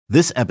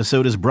This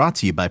episode is brought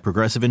to you by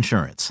Progressive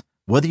Insurance.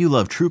 Whether you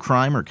love true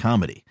crime or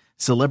comedy,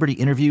 celebrity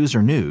interviews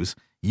or news,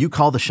 you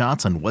call the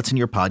shots on what's in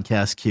your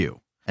podcast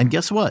queue. And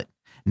guess what?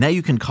 Now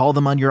you can call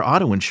them on your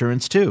auto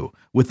insurance too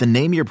with the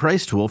Name Your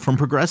Price tool from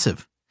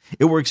Progressive.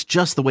 It works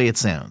just the way it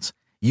sounds.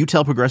 You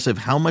tell Progressive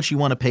how much you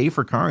want to pay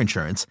for car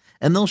insurance,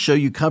 and they'll show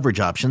you coverage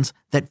options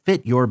that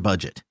fit your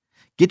budget.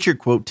 Get your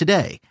quote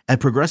today at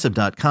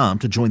Progressive.com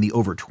to join the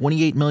over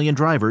 28 million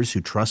drivers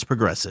who trust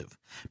Progressive.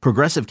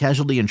 Progressive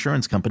Casualty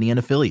Insurance Company and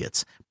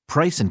Affiliates.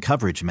 Price and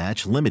coverage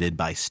match limited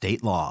by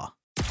state law.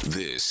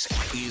 This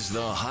is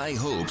the High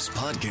Hopes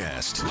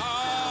Podcast.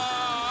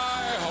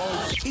 High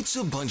Hopes. It's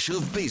a bunch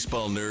of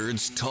baseball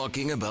nerds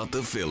talking about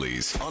the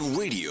Phillies on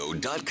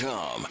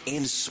radio.com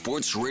and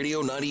Sports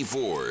Radio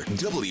 94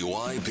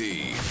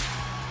 WIP.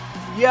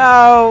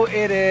 Yo,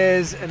 it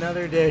is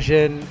another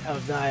edition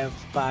of the High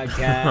Hopes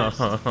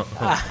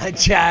Podcast.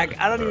 Jack,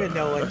 I don't even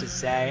know what to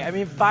say. I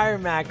mean, fire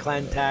Matt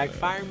Klentak,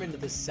 fire him into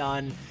the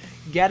sun,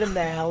 get him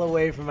the hell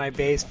away from my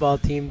baseball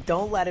team.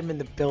 Don't let him in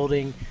the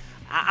building.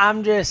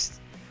 I'm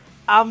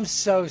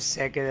so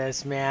sick of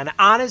this, man.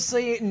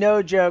 Honestly,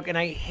 no joke, and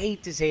I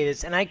hate to say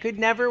this, and I could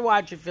never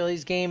watch a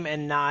Phillies game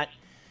and not,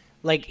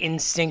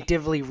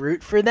 instinctively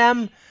root for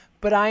them,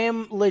 but I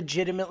am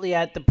legitimately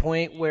at the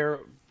point where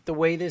the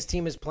way this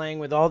team is playing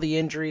with all the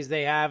injuries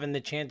they have and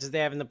the chances they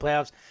have in the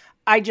playoffs,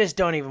 I just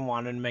don't even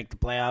want them to make the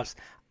playoffs.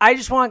 I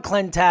just want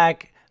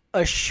Klentak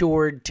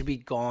assured to be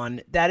gone.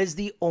 That is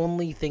the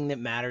only thing that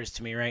matters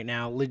to me right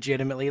now,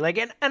 legitimately.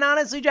 And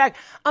honestly, Jack,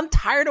 I'm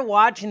tired of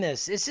watching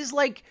this. This is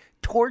like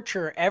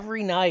torture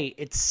every night.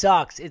 It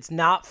sucks. It's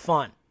not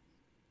fun.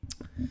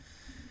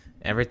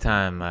 Every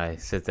time I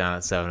sit down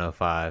at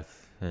 7:05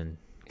 and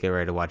get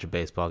ready to watch a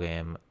baseball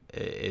game,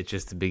 it's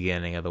just the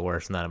beginning of the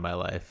worst night of my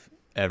life.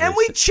 And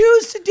we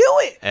choose to do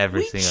it.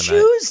 Every single night. We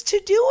choose to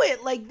do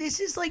it.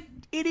 This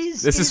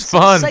is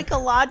fun. A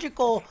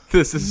psychological,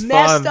 this is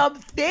messed fun. up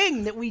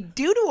thing that we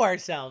do to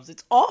ourselves.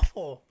 It's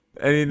awful.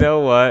 And you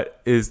know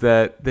what? Is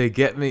that they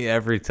get me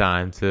every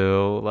time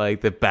too.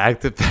 The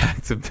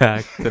back-to-back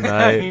tonight.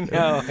 I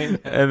know.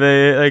 And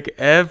they,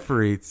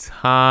 every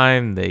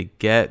time they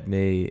get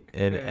me.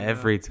 And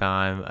every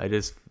time I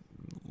just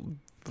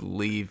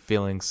leave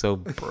feeling so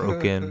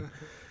broken.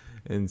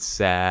 And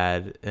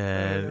sad,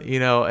 and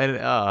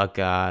oh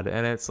god,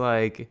 and it's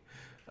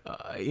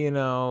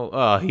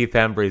Heath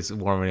Embry's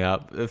warming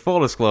up. Full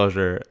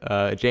disclosure,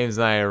 James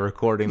and I are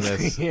recording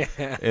this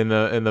in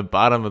the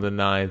bottom of the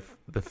ninth.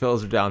 The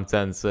Phils are down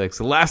 10-6.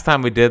 The last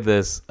time we did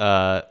this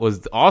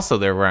was also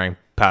they're wearing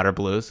powder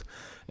blues,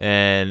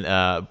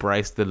 and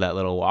Bryce did that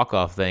little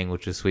walk-off thing,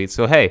 which is sweet.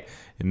 So hey,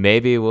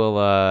 maybe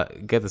we'll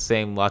get the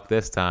same luck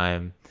this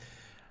time.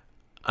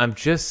 I'm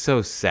just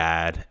so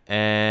sad,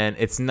 and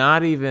it's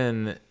not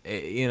even,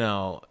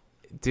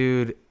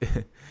 dude.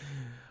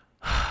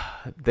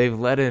 They've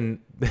let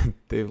in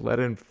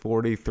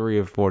 43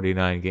 of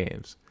 49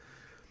 games.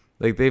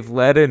 They've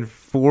let in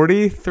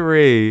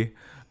 43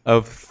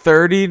 of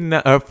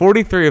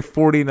 43 of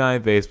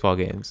 49 baseball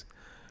games.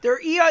 Their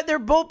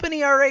bullpen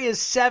ERA is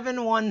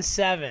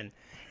 7.17.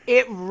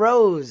 It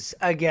rose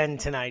again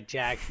tonight,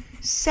 Jack.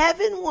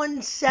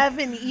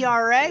 7.17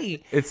 ERA.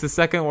 It's the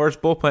second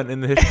worst bullpen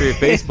in the history of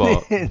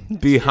baseball,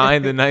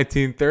 behind the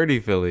 1930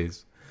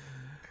 Phillies.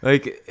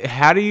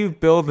 How do you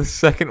build the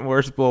second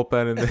worst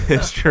bullpen in the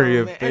history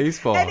of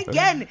baseball? And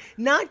again,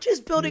 not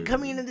just build it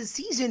coming into the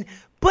season,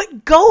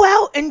 but go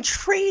out and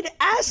trade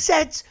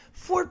assets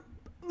for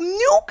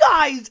new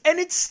guys, and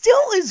it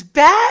still is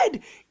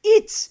bad.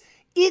 It's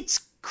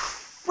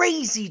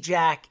crazy,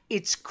 Jack.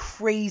 It's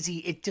crazy.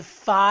 It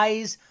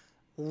defies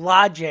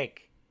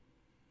logic.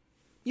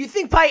 You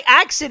think by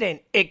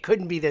accident it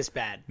couldn't be this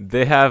bad?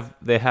 They have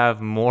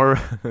more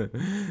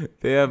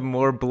they have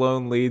more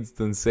blown leads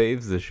than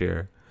saves this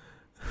year.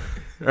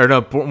 Or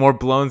no, more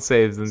blown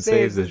saves than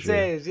saves this year.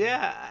 Saves,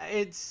 yeah.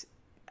 It's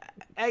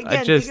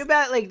again, think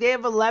about they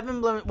have 11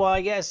 blown. Well,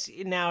 I guess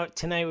now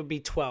tonight would be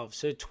 12.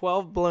 So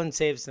 12 blown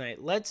saves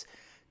tonight. Let's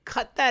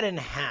cut that in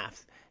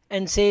half.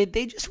 And say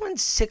they just won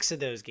 6 of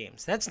those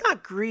games. That's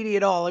not greedy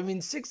at all. I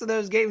mean, 6 of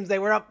those games, they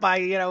were up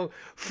by,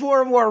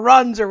 4 more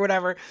runs or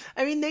whatever.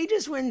 I mean, they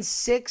just win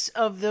 6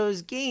 of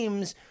those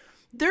games.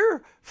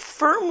 They're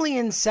firmly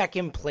in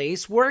second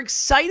place. We're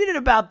excited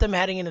about them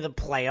heading into the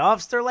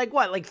playoffs. They're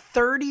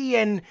 30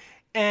 and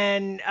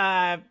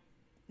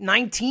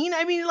 19?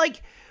 I mean,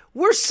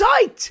 we're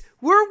psyched.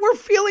 We're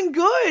feeling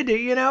good.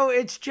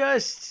 It's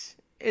just...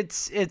 It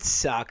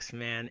sucks,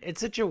 man. It's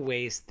such a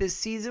waste. This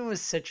season was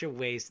such a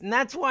waste, and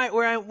that's why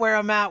where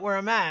I'm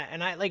at.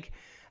 And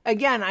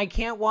I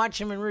can't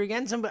watch him and root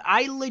against him, but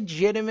I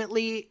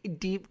legitimately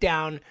deep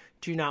down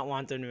do not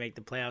want them to make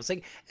the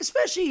playoffs.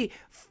 Especially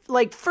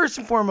first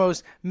and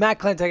foremost, Matt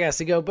Klentak has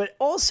to go, but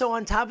also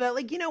on top of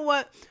that, you know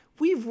what?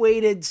 We've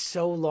waited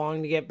so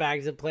long to get back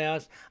to the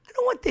playoffs. I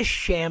don't want this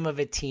sham of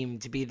a team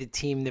to be the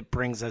team that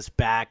brings us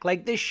back.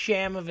 This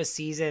sham of a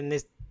season,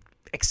 this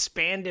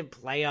expanded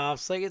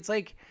playoffs.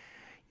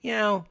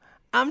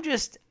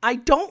 I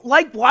don't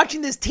like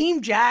watching this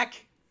team,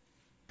 Jack.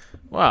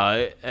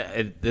 Well,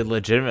 it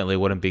legitimately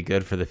wouldn't be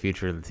good for the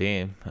future of the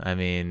team. I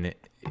mean,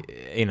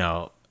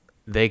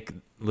 they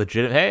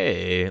legit.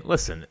 Hey,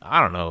 listen,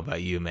 I don't know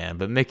about you, man,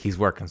 but Mickey's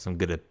working some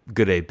good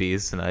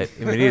ABs tonight.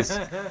 I mean,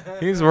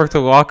 he's worked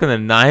a walk in the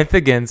ninth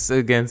against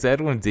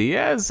Edwin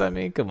Diaz. I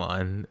mean, come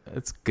on,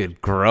 it's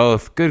good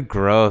growth. Good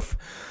growth.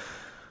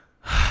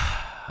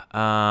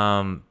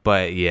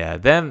 But yeah,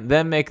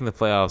 them making the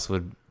playoffs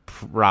would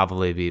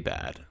probably be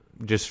bad.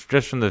 Just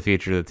from the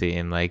future of the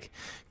team, like,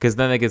 because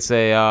then they could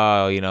say,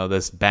 oh,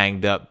 this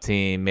banged up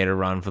team made a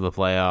run for the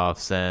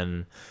playoffs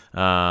and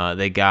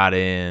they got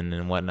in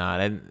and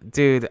whatnot. And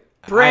dude,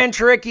 Branch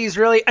Ricky's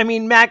really,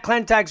 Matt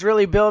Klentak's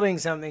really building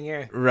something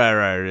here.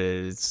 Right.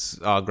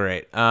 It's all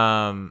great.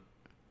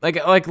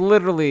 Like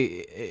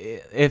literally,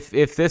 if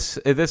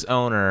this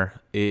owner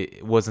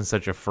wasn't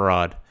such a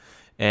fraud,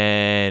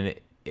 and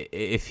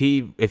if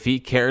he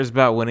cares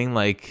about winning,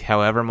 like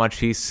however much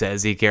he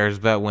says he cares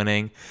about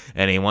winning,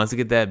 and he wants to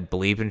get that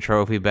bleeping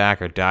trophy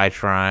back or die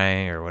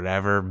trying or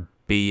whatever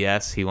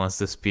BS he wants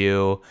to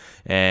spew,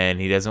 and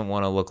he doesn't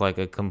want to look like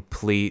a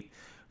complete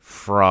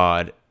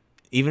fraud,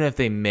 even if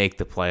they make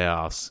the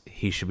playoffs,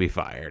 he should be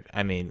fired.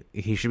 I mean,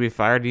 he should be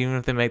fired even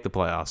if they make the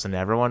playoffs, and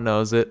everyone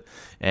knows it.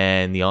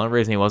 And the only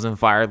reason he wasn't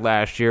fired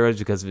last year was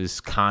because of his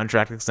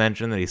contract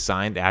extension that he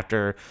signed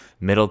after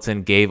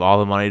Middleton gave all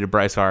the money to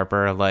Bryce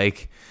Harper.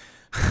 Like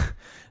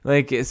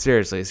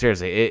seriously,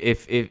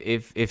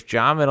 if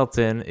John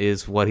Middleton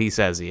is what he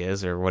says he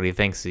is or what he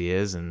thinks he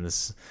is, and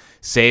this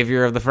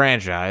savior of the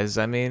franchise,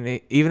 I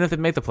mean, even if they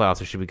make the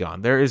playoffs, it should be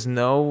gone. There is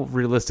no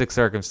realistic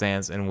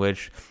circumstance in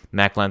which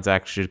Matt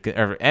Klentak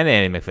and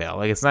Andy MacPhail.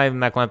 Like, it's not even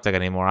Matt Klentak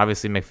anymore.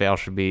 Obviously, MacPhail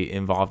should be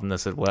involved in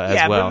this as well.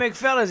 Yeah, but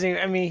MacPhail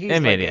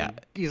doesn't.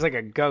 He's like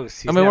a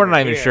ghost. We're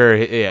not even sure.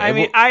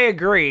 Yeah, I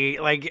agree.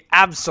 Like,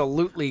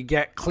 absolutely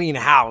get clean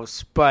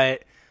house,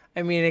 but.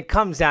 It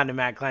comes down to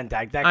Matt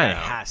Klentak. That guy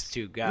has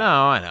to go. No,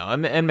 I know.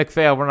 And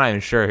MacPhail, we're not even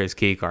sure his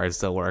key card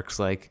still works.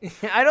 Like,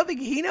 I don't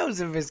think he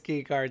knows if his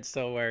key card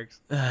still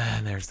works.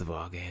 And there's the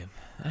ball game.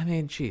 I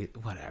mean, gee,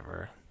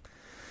 whatever.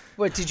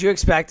 What, did you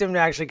expect him to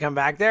actually come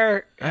back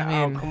there?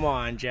 Oh, come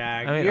on,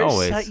 Jack.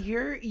 Always.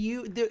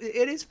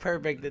 It is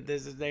perfect that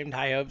this is named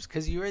High Hopes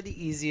because you are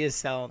the easiest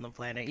sell on the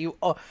planet. You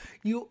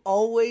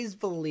always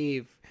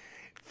believe.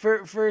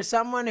 For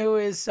someone who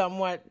is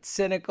somewhat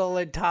cynical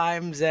at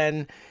times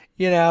and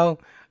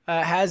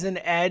has an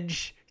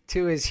edge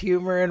to his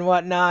humor and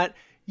whatnot.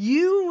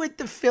 You with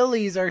the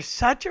Phillies are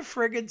such a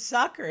friggin'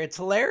 sucker. It's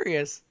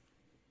hilarious.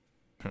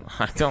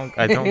 I don't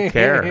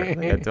care.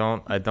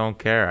 I don't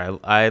care.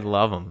 I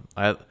love them.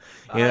 I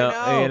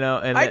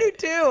know. And I do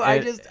too.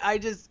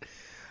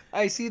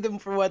 I see them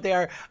for what they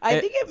are. I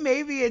think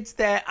it's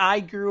that I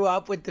grew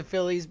up with the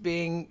Phillies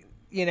being,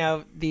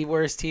 the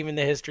worst team in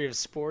the history of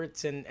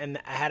sports and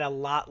had a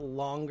lot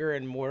longer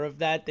and more of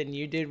that than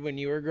you did when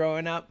you were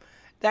growing up.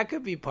 That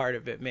could be part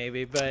of it,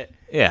 maybe, but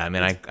yeah,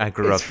 I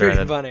grew up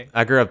during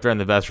I grew up during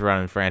the best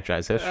run in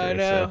franchise history. I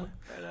know.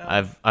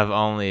 I've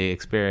only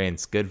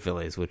experienced good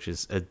Phillies, which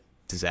is a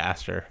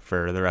disaster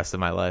for the rest of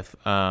my life.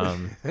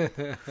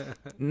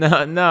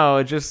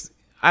 No, just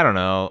I don't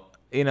know,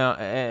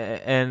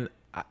 and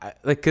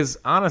because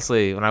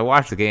honestly, when I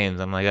watch the games,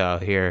 I'm like, oh,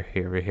 here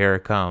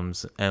it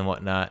comes and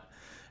whatnot,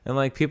 and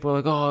like people are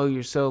like, oh,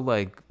 you're so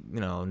like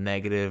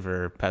negative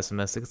or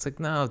pessimistic. It's like,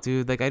 no,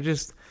 dude, like I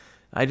just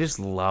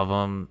love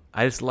them.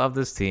 I just love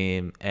this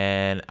team,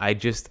 and I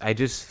just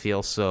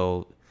feel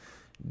so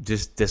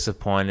just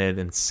disappointed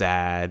and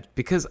sad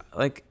because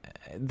like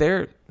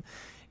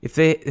if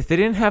they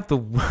didn't have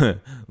the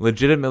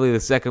legitimately the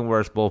second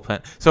worst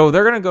bullpen, so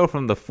they're gonna go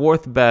from the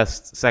fourth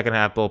best second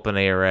half bullpen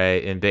ERA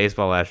in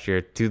baseball last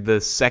year to the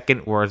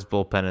second worst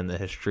bullpen in the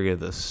history of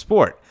the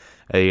sport.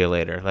 A year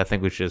later, I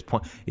think we should just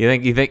point.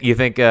 You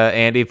think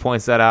Andy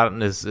points that out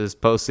in his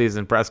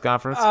postseason press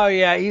conference? Oh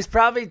yeah, he's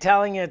probably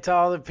telling it to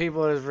all the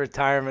people at his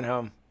retirement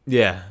home.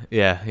 Yeah,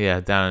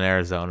 down in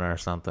Arizona or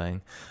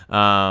something.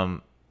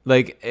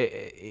 It's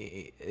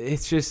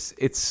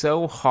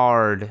so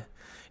hard.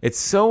 It's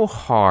so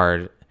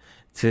hard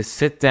to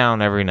sit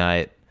down every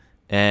night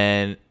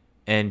and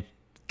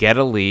get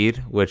a lead,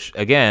 which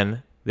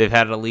again they've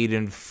had a lead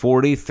in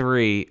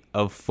 43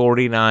 of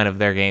 49 of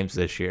their games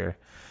this year.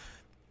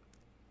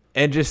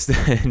 And just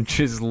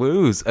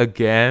lose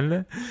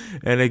again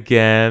and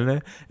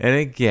again and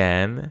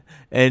again,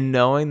 and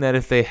knowing that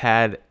if they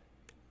had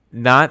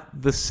not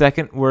the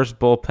second worst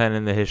bullpen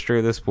in the history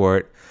of the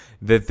sport,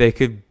 that they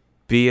could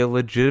be a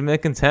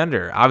legitimate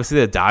contender. Obviously,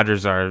 the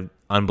Dodgers are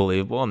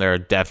unbelievable, and they're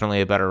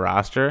definitely a better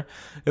roster.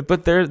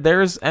 But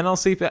there's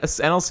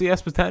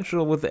NLCS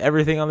potential with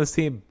everything on this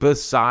team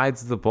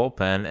besides the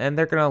bullpen, and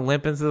they're going to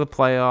limp into the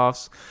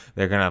playoffs.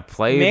 They're going to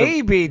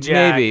play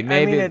Jack.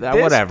 Maybe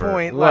whatever.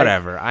 Point,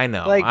 whatever. I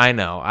know.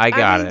 I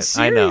got it.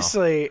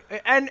 Seriously.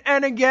 And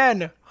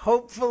again,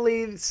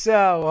 hopefully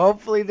so.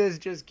 Hopefully this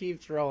just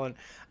keeps rolling.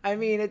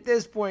 At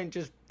this point,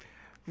 just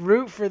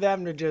root for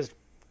them to just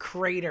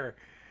crater.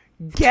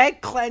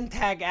 Get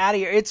Klentak out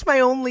of here. It's my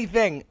only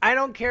thing. I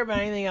don't care about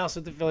anything else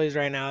with the Phillies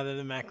right now other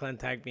than Matt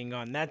Klentak being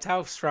gone. That's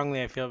how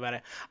strongly I feel about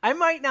it. I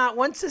might not,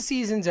 once the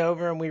season's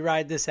over and we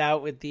ride this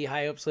out with the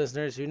High Hopes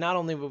listeners, who not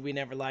only would we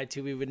never lie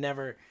to, we would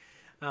never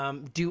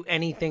do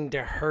anything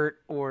to hurt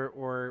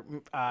or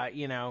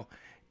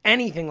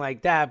anything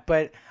like that.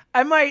 But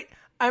I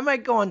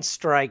might go on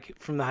strike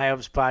from the High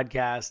Hopes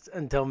podcast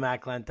until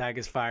Matt Klentak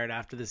is fired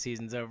after the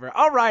season's over.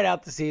 I'll ride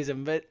out the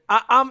season, but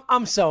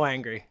I'm so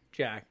angry,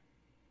 Jack.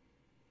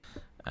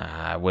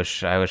 I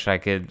wish I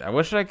could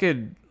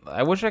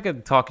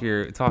talk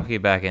you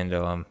back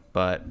into him,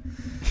 but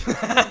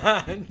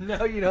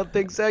no, you don't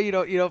think so? You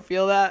don't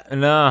feel that?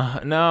 No,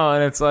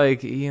 and it's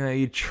like,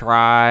 you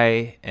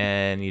try,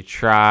 and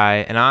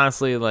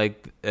honestly,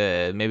 like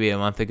maybe a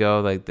month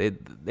ago, like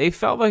they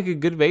felt like a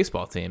good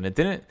baseball team. It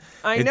didn't.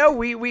 I know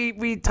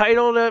we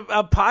titled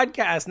a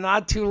podcast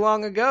not too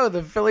long ago.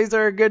 The Phillies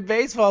are a good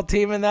baseball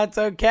team, and that's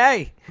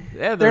okay.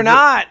 Yeah, they're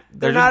not.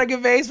 They're not a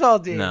good baseball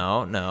team.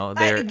 No.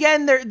 They're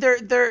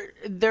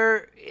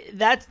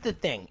that's the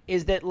thing,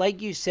 is that,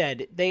 like you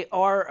said, they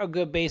are a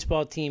good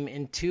baseball team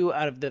in 2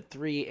 out of the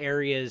 3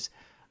 areas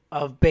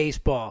of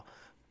baseball.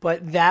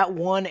 But that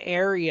one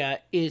area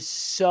is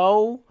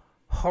so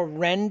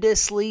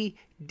horrendously,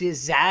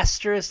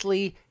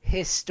 disastrously,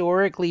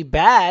 historically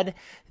bad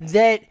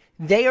that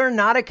they are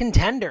not a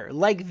contender.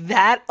 Like,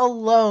 that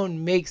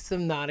alone makes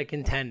them not a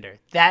contender.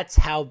 That's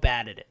how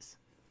bad it is.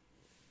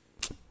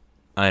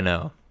 I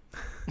know.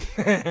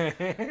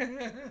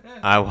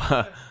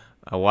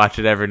 I watch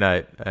it every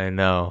night. I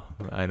know.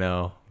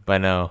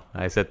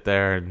 I sit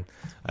there and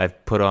I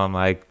put on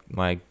my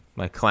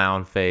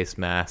clown face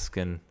mask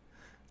and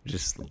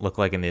just look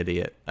like an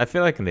idiot. I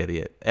feel like an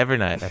idiot every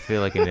night. I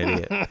feel like an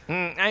idiot.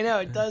 I know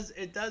it does.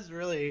 It does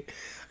really.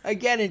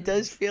 Again, it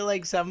does feel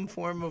like some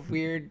form of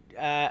weird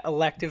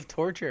elective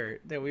torture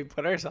that we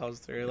put ourselves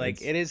through.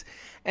 Like it is,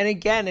 and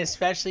again,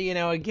 especially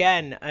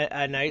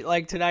a night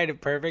like tonight, a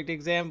perfect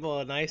example.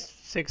 A nice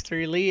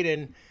 6-3 lead,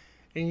 and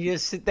you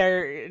just sit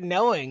there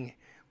knowing,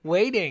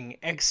 waiting,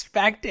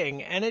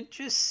 expecting, and it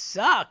just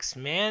sucks,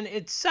 man.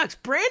 It sucks.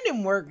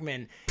 Brandon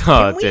Workman.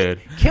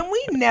 Dude. Can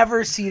we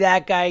never see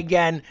that guy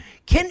again?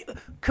 Can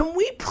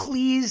we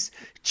please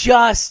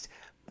just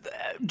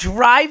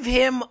drive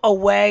him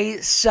away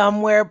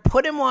somewhere,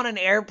 put him on an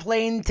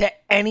airplane to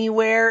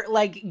anywhere,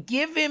 like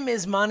give him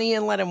his money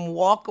and let him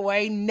walk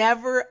away?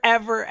 Never,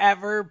 ever,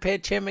 ever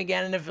pitch him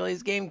again in a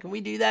Phillies game. Can we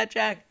do that,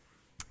 Jack?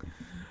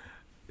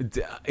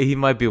 He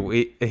might be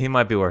worse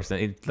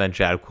than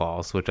Chad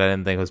Qualls, which I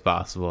didn't think was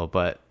possible,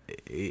 but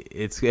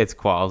it's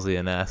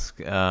Qualsian-esque.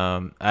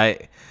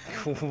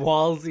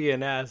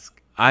 Qualsian-esque.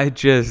 I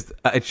just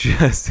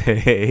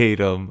hate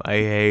him. I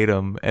hate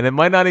him, and it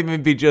might not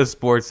even be just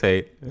sports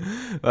hate.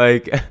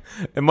 Like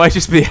it might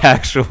just be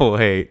actual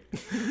hate.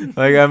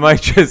 Like I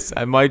might just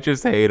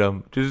hate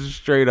him, just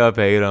straight up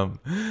hate him.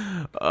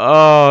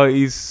 Oh,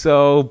 he's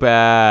so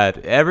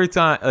bad every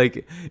time.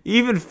 Like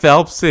even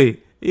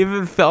Phelpsy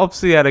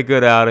had a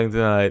good outing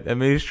tonight. I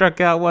mean, he struck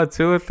out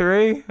 2 or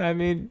 3. I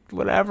mean,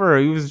 whatever.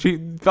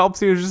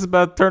 Phelpsy was just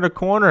about to turn a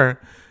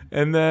corner.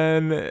 And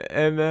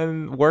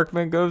then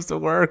Workman goes to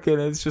work,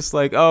 and it's just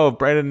like, oh,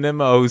 Brandon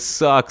Nimmo, who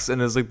sucks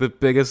and is like the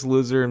biggest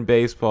loser in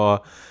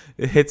baseball,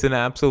 it hits an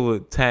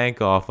absolute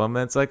tank off him.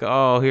 And it's like,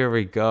 oh, here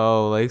we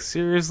go. Like,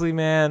 seriously,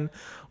 man,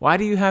 why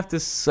do you have to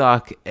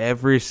suck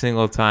every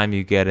single time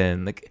you get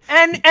in? Like,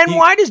 and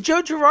why does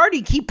Joe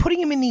Girardi keep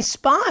putting him in these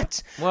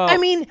spots? Well, I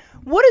mean,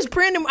 what is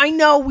Brandon? I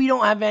know we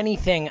don't have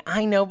anything.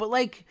 I know, but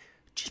like,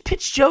 just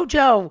pitch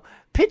JoJo.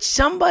 Pitch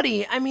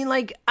somebody. I mean,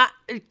 like,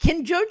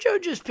 can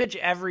JoJo just pitch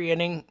every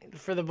inning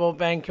for the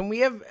bullpen? Can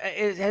we have?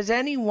 Has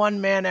any one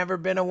man ever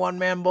been a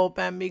one-man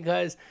bullpen?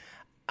 Because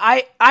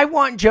I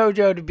want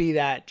JoJo to be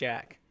that,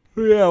 Jack.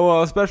 Yeah,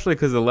 well, especially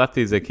because the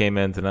lefties that came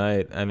in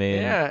tonight. I mean,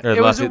 yeah,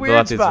 it was a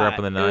weird the lefties spot. Are up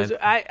in the ninth.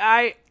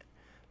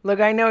 Look,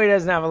 I know he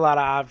doesn't have a lot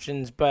of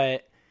options,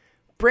 but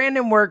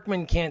Brandon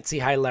Workman can't see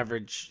high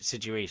leverage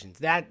situations.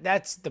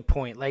 That's the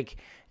point. Like,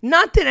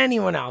 not that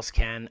anyone else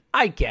can.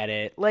 I get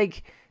it.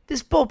 Like,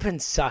 this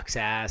bullpen sucks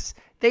ass.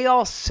 They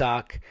all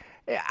suck.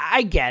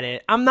 I get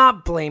it. I'm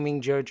not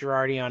blaming Joe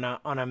Girardi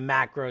on a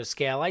macro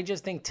scale. I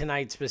just think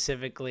tonight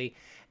specifically,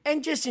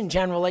 and just in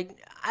general, like,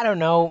 I don't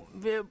know,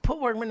 put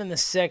Workman in the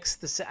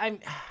 6th.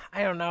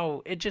 I don't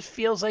know. It just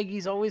feels like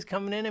he's always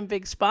coming in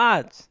big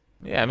spots.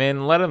 Yeah, I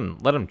mean, let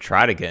him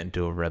try to get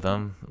into a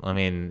rhythm. I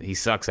mean, he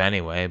sucks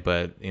anyway,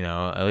 but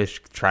at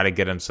least try to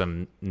get him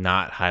some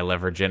not high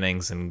leverage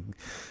innings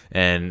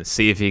and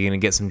see if he can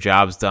get some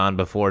jobs done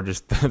before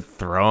just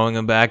throwing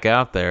him back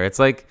out there. It's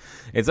like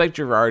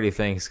Girardi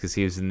thinks because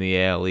he was in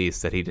the AL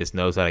East that he just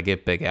knows how to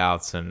get big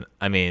outs, and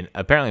I mean,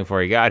 apparently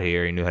before he got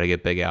here, he knew how to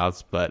get big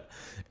outs, but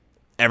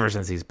ever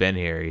since he's been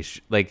here,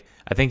 he's like,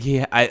 I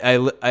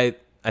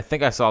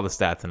think I saw the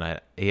stat tonight.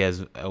 He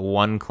has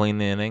 1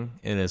 clean inning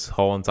in his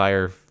whole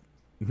entire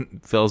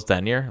Phil's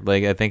tenure.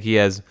 Like, I think he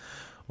has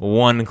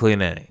 1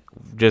 clean inning,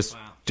 just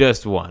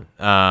one.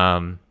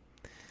 Wow.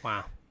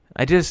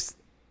 I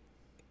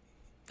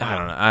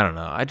don't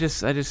know. I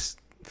just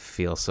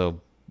feel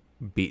so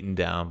beaten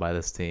down by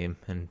this team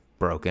and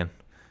broken.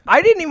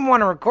 I didn't even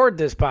want to record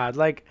this pod.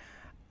 Like,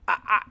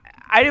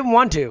 I didn't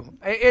want to.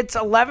 It's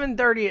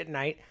 11:30 at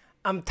night.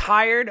 I'm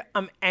tired.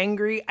 I'm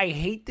angry. I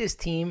hate this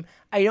team.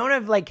 I don't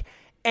have, like,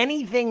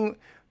 anything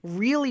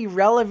really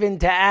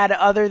relevant to add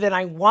other than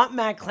I want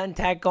Matt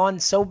Klentak gone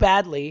so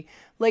badly.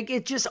 Like,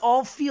 it just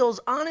all feels,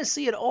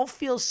 honestly, it all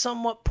feels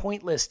somewhat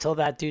pointless till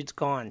that dude's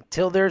gone,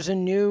 till there's a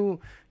new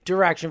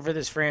direction for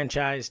this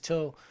franchise,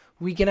 till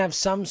we can have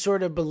some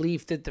sort of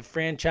belief that the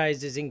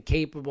franchise is in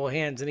capable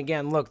hands. And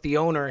again, look, the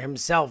owner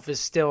himself is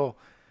still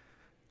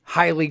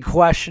highly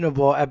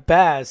questionable at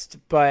best,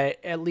 but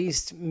at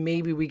least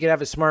maybe we could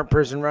have a smart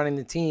person running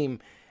the team.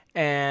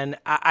 And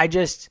I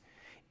just,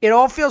 it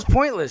all feels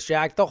pointless,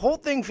 Jack. The whole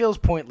thing feels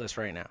pointless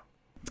right now.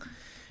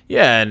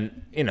 Yeah,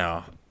 and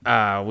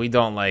we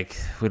don't like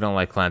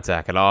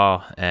Klentak at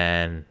all,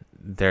 and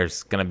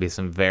there's going to be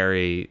some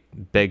very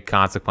big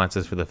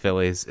consequences for the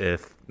Phillies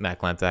if Matt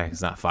Klentak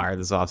is not fired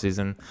this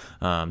offseason,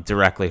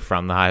 directly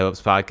from the High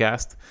Hopes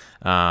podcast.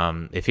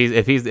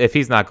 If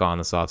he's not gone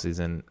this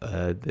offseason,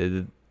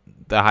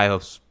 the High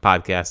Hopes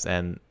podcast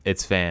and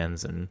its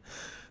fans and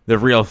the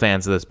real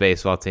fans of this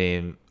baseball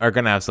team are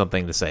going to have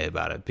something to say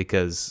about it,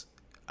 because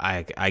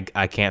I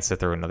can't sit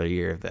through another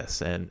year of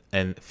this and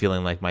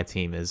feeling like my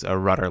team is a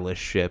rudderless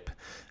ship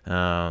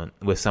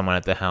with someone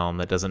at the helm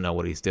that doesn't know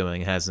what he's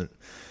doing, hasn't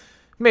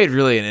made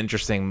really an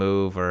interesting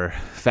move or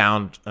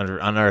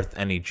unearthed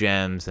any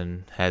gems,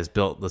 and has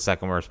built the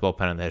second worst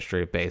bullpen in the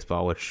history of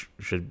baseball, which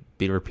should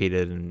be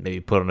repeated and maybe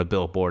put on a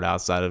billboard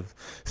outside of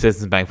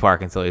Citizens Bank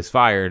Park until he's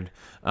fired.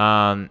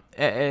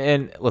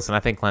 And listen,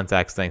 I think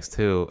Klentak stinks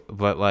too,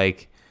 but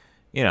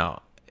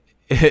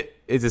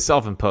it's a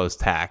self-imposed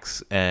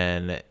tax,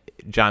 and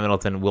John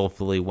Middleton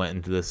willfully went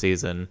into the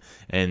season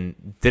and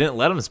didn't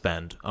let him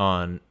spend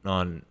on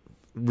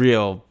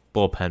real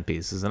bullpen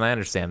pieces. And I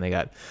understand they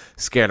got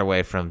scared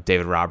away from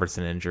David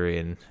Robertson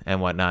injury and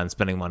whatnot and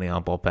spending money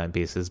on bullpen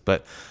pieces.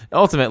 But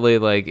ultimately,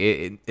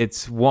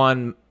 it's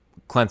one,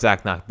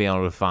 Klentak not being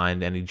able to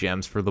find any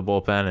gems for the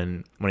bullpen.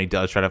 And when he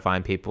does try to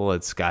find people,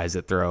 it's guys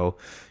that throw,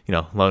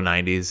 low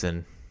 90s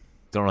and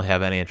don't really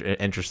have any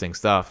interesting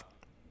stuff.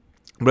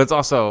 But it's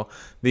also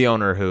the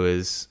owner who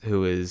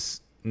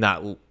is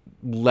not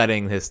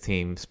letting his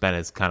team spend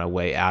its kind of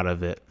way out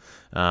of it,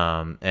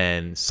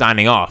 and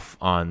signing off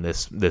on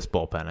this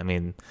bullpen. I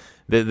mean,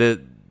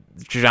 the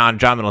John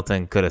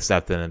Middleton could have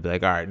stepped in and be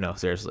like, all right, no,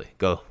 seriously,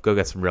 go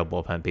get some real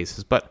bullpen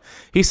pieces. But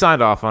he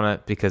signed off on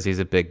it because he's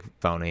a big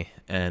phony.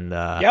 And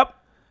yep.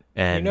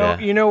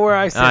 And you know where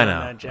I stand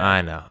on that, Jack.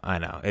 I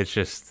know. It's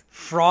just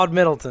fraud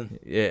Middleton.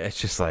 Yeah, it's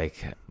just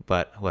like,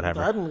 but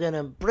whatever. I'm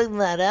gonna bring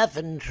that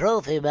effing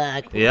trophy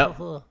back.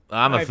 Yep.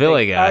 I'm a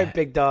Philly guy. All right,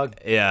 big dog.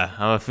 Yeah,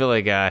 I'm a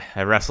Philly guy.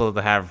 I wrestled at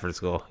the Haverford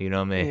School. You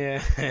know me.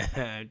 Yeah.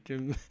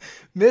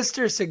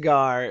 Mr.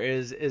 Cigar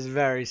is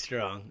very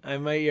strong. I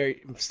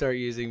might start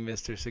using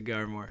Mr.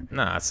 Cigar more.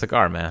 No, it's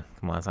Cigar Man.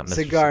 Come on, it's not Mr.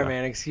 Cigar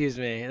Man. Excuse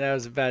me. That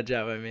was a bad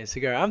job by me.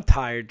 Cigar. I'm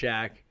tired,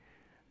 Jack.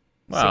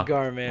 Wow.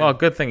 Cigar Man. Well,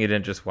 good thing you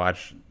didn't just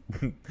watch.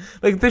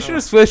 They should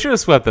have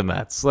swept the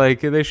Mets. They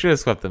should have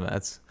swept the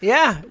Mets.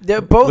 Yeah,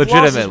 both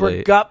losses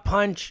were gut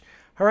punch.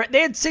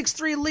 They had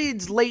 6-3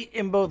 leads late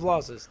in both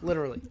losses,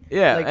 literally.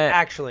 Yeah,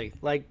 actually,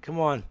 come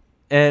on.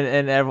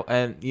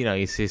 And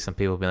you see some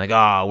people being like,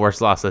 "Oh,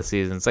 worst loss of the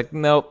season." It's like,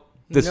 nope.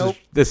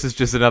 This is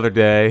just another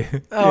day.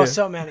 Oh, yeah.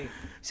 So many.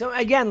 So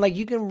again,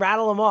 you can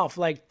rattle them off.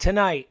 Like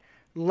tonight,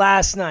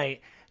 last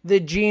night, the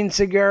Gene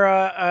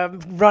Segura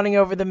running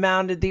over the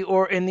mound in the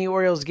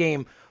Orioles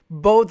game.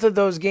 Both of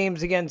those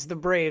games against the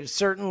Braves,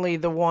 certainly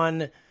the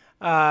one,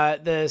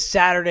 the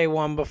Saturday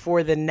one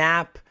before the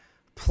Knapp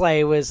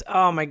play was,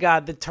 oh my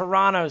God, the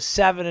Toronto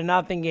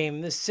 7-0 game,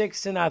 the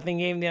 6-0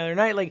 game the other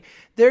night.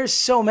 There's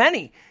so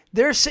many.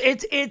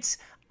 It's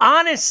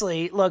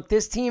honestly, look,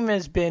 this team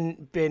has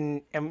been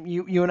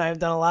you and I have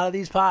done a lot of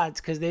these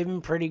pods because they've been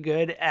pretty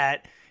good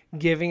at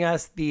giving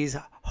us these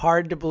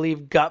hard to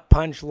believe gut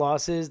punch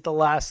losses the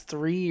last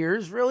 3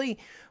 years, really.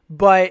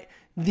 But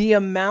the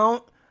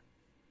amount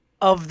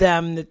of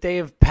them that they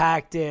have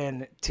packed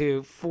in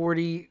to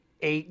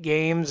 48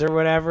 games or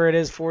whatever it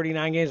is,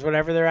 49 games,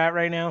 whatever they're at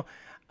right now,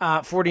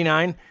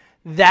 49,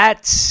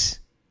 it's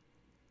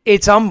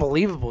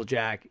unbelievable,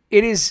 Jack.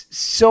 It is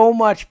so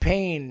much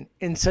pain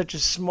in such a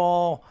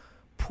small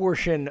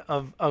portion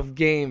of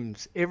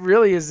games. It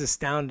really is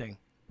astounding.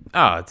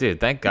 Oh, dude,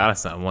 thank God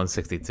it's not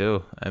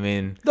 162. I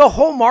mean, the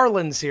whole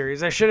Marlins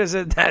series, I should have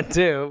said that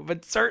too,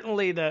 but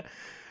certainly the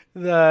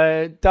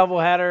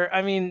doubleheader.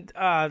 I mean,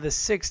 the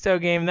Sixto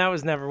game, that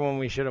was never one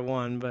we should have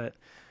won, but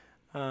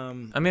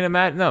I mean,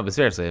 but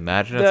seriously,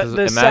 imagine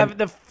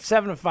the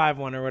 7-5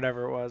 one or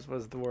whatever it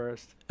was the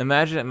worst.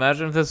 Imagine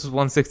if this was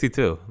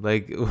 162.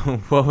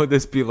 What would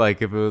this be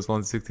like if it was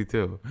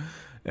 162?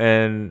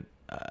 And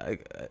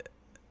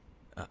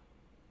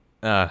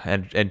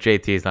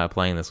JT is not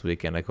playing this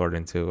weekend,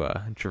 according to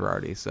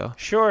Girardi. So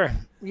sure,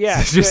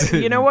 yeah.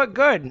 You know what?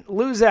 Good.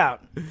 Lose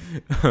out.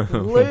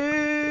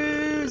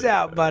 Lose Who's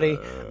out, buddy?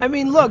 I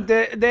mean, look,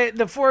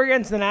 the 4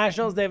 against the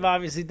Nationals, they've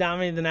obviously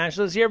dominated the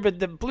Nationals here, but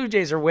the Blue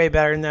Jays are way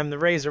better than them. The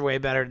Rays are way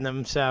better than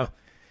them. So,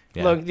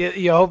 look,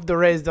 you hope the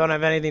Rays don't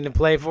have anything to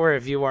play for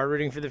if you are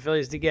rooting for the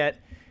Phillies to get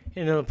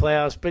into the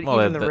playoffs. But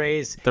even the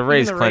Rays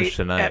clinched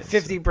tonight at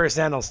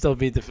 50% will still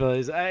beat the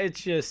Phillies.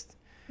 It's just...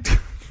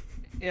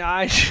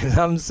 Yeah,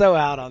 I'm so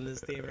out on this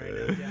team right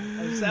now, Jack.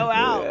 I'm so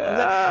out.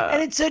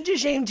 And it's such a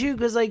shame, too,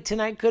 because, like,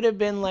 tonight could have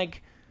been,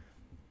 like,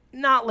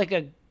 not like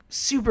a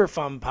super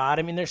fun pod.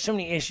 I mean, there's so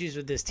many issues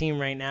with this team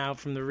right now,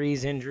 from the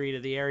Reese injury to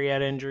the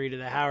Arrieta injury to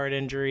the Howard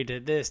injury to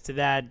this to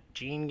that.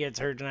 Gene gets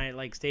hurt tonight,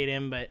 like, stayed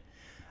in. But,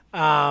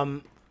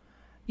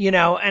 you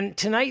know, and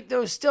tonight,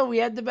 though, still, we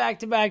had the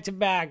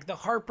back-to-back-to-back. The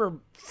Harper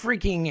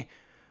freaking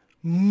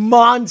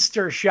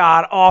monster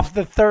shot off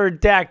the third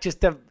deck,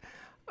 just one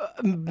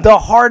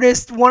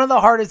of the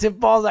hardest hit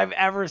balls I've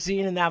ever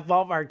seen in that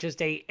ballpark. Just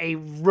a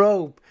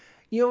rope.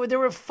 You know, there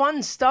were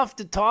fun stuff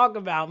to talk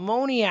about.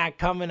 Moniak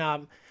coming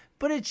up,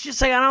 but it's just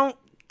like I don't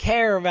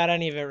care about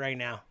any of it right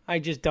now. I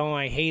just don't.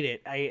 I hate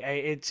it.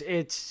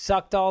 It's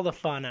sucked all the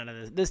fun out of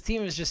this. This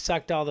team has just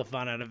sucked all the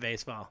fun out of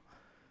baseball.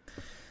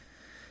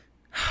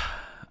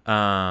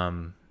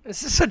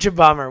 This is such a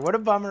bummer. What a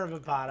bummer of a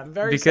pod. I'm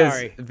very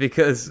sorry.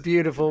 Because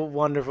beautiful,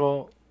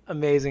 wonderful,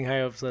 amazing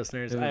High Hopes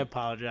listeners. I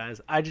apologize.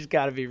 I just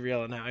got to be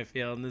real in how I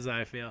feel, and this is how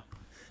I feel.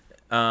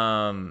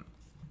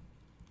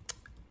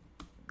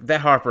 That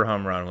Harper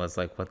home run was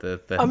like what the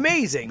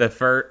amazing. I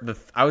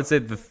would say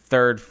the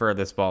third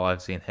furthest ball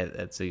I've seen hit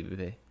at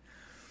CBB.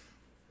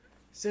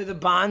 So the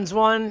Bonds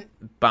one?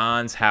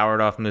 Bonds, Howard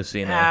off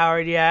Mussina.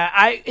 Howard,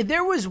 yeah.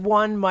 There was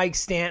one Mike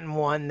Stanton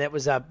one that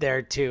was up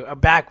there too. I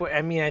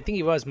think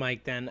he was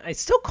Mike then. I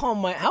still call him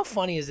Mike. How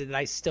funny is it that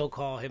I still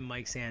call him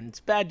Mike Stanton? It's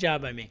a bad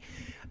job by me.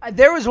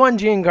 There was one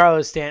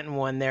Giancarlo Stanton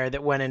one there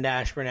that went into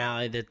Ashburn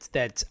Alley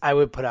that's I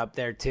would put up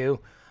there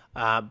too.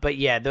 But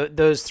yeah,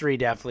 those three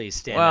definitely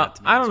stand out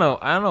to me. I don't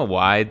know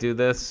why I do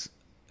this.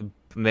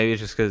 Maybe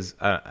it's just because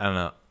I don't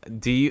know.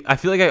 I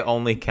feel like I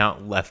only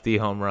count lefty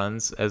home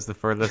runs as the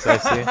furthest I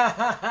see.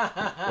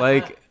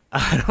 Like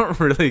I don't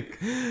really.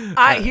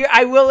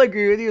 I will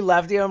agree with you.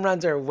 Lefty home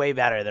runs are way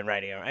better than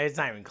righty home runs. It's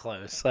not even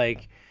close.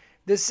 Like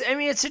this, I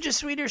mean, it's such a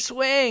sweeter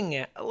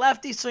swing. A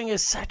lefty swing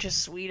is such a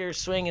sweeter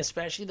swing,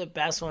 especially the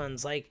best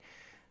ones like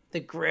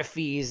the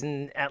Griffeys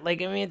and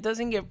it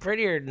doesn't get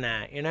prettier than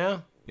that, you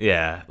know.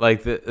 Yeah,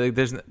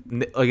 there's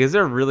is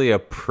there really a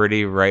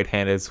pretty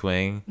right-handed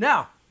swing?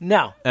 No.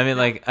 I mean,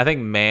 I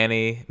think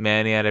Manny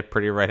had a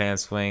pretty right-handed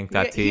swing.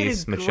 Tatis, he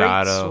had a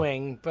Machado great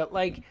swing, but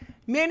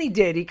Manny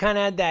did. He kind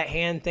of had that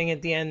hand thing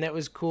at the end that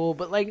was cool,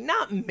 but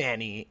not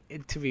many.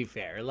 To be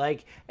fair,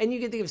 and you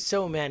can think of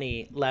so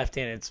many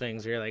left-handed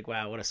swings where you're like,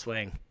 wow, what a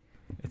swing.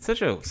 It's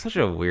such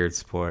a weird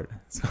sport.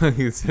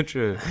 It's such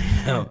a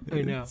I know.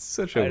 It's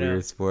such a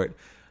weird sport.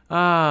 All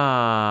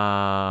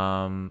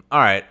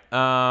right.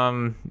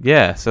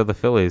 Yeah. So the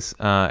Phillies,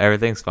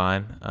 everything's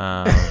fine.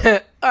 All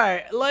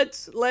right.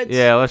 Let's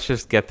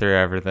just get through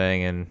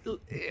everything, and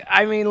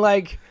I mean,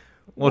 we'll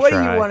what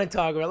try. do you want to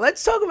talk about?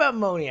 Let's talk about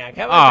Moniak.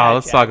 How about that,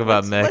 let's Jack? talk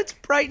about Mick. Let's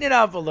brighten it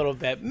up a little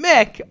bit.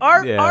 Mick,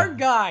 our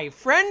guy,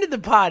 friend of the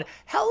pod,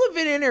 hell of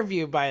an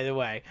interview, by the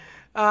way.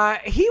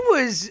 He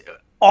was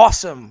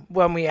awesome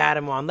when we had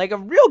him on, a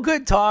real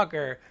good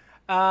talker.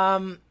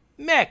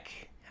 Mick,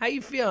 how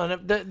you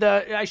feeling?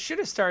 I should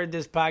have started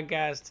this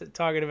podcast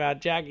talking about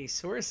Jackie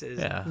Sources.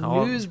 Yeah,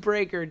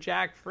 newsbreaker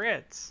Jack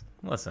Fritz.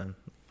 Listen,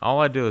 all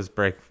I do is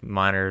break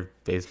minor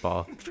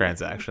baseball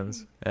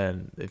transactions,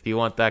 and if you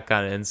want that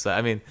kind of insight,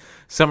 I mean,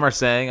 some are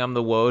saying I'm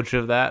the Woj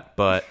of that,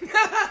 but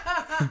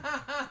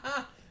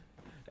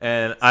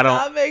and I don't.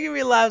 Stop making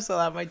me laugh so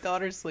loud. My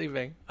daughter's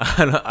sleeping.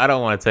 I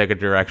don't want to take a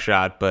direct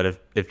shot, but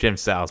if Jim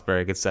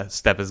Salisbury could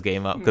step his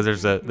game up because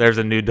there's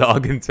a new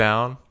dog in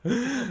town.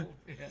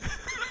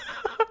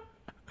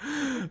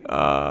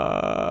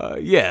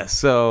 Yeah.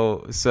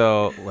 So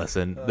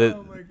listen.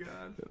 Oh my God.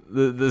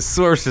 The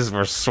sources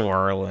were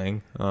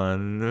swirling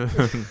on.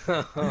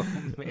 Oh,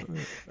 man.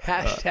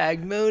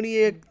 Hashtag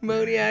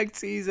Moniak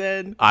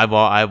season.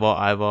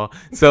 Eyeball.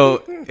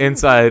 So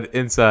inside. I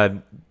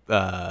don't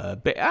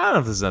know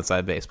if this is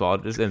inside baseball,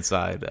 just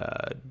inside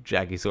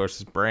Jackie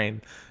Source's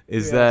brain,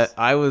 is that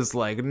I was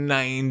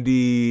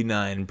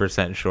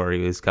 99% sure he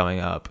was coming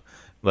up,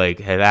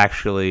 had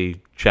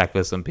actually checked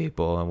with some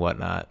people and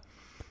whatnot.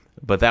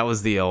 But that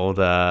was the old,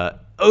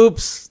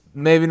 oops,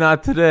 maybe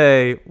not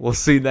today. We'll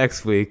see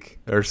next week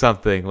or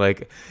something.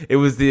 It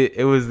was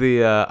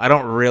the I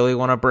don't really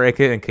want to break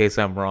it in case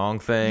I'm wrong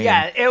thing.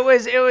 Yeah, it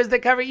was the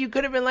cover. You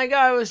could have been like, oh,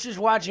 I was just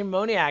watching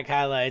Moniak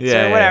highlights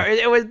or whatever.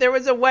 Yeah. There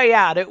was a way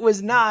out. It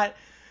was not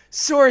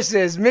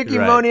Sources. Mickey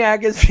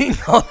Moniak is being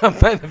called up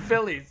by the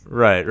Phillies.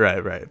 Right.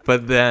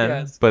 But then,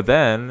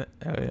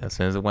 as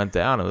soon as it went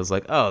down, it was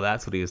like, oh,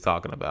 that's what he was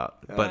talking about.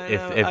 But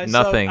if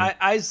nothing,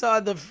 I saw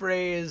the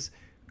phrase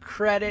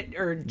credit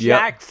or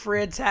Jack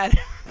Fritz had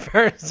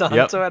first on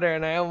Twitter,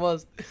 and I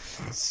almost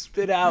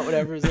spit out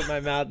whatever's in my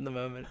mouth in the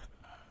moment.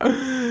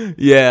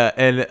 Yeah,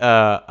 and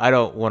I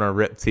don't want to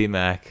rip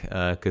T-Mac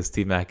because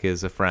T-Mac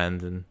is a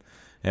friend,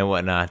 and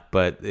whatnot.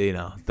 But the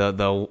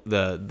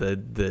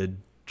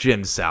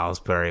Jim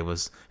Salisbury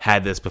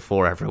had this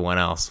before everyone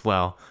else.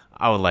 Well,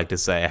 I would like to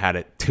say I had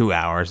it 2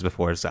 hours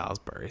before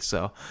Salisbury.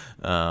 So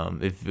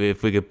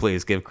if we could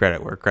please give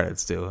credit where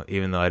credit's due,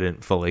 even though I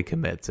didn't fully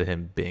commit to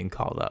him being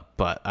called up,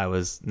 but I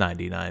was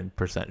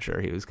 99%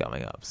 sure he was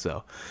coming up.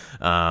 So,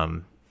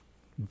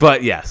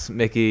 but yes,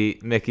 Mickey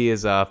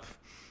is up,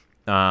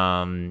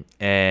 and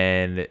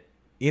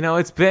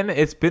it's been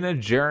a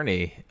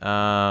journey.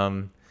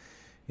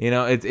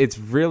 It's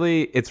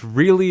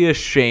really a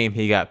shame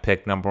he got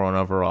picked number 1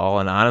 overall,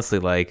 and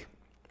honestly,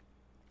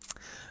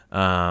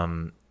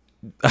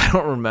 I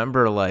don't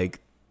remember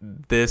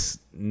this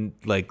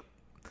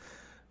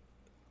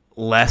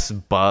less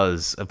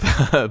buzz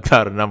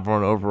about a number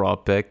 1 overall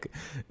pick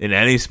in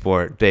any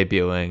sport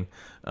debuting,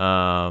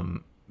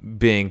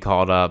 being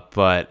called up.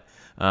 But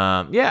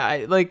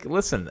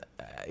listen,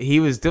 he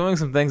was doing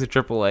some things at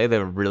AAA that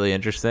were really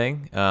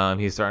interesting.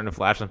 He's starting to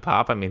flash and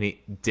pop. I mean,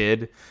 he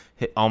did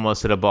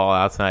almost hit a ball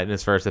out tonight in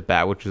his first at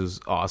bat, which was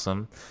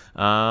awesome.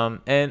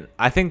 And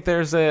I think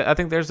there's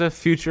a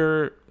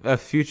future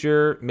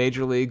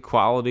major league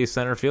quality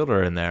center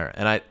fielder in there.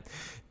 And I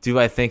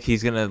think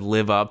he's going to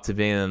live up to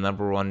being the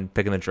number 1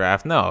 pick in the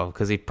draft? No,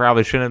 because he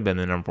probably shouldn't have been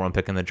the number 1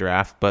 pick in the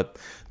draft. But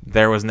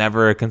there was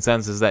never a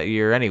consensus that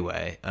year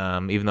anyway.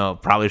 Even though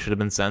it probably should have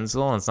been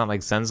Senzel, and it's not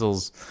like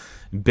Senzel's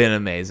been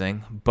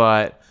amazing.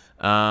 But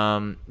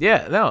and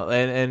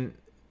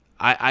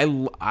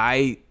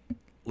I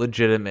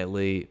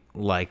legitimately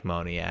like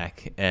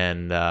Moniak,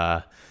 and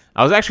I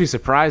was actually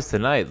surprised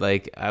tonight.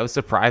 I was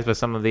surprised by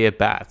some of the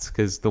at-bats,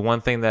 because the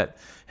one thing that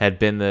had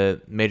been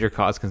the major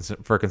cause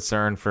for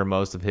concern for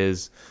most of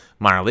his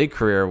minor league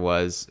career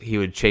was he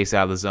would chase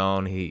out of the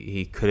zone.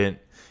 He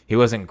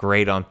wasn't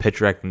great on pitch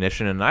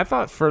recognition, and I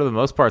thought for the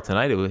most part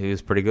tonight he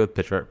was pretty good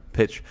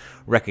pitch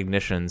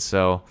recognition.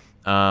 So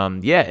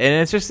and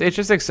it's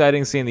just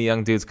exciting seeing the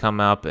young dudes come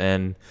up,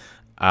 and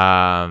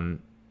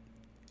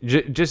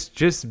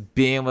just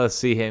being able to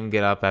see him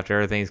get up after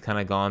everything he's kind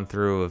of gone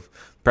through of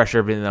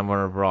pressure being the number 1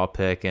 overall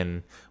pick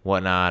and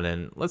whatnot.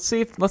 And let's see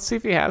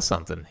if he has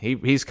something.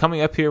 He's coming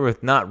up here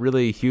with not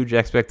really huge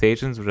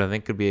expectations, which I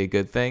think could be a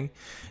good thing.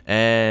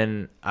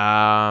 And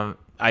I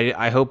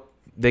hope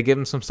they give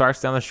him some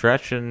starts down the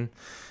stretch, and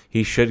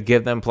he should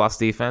give them plus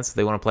defense if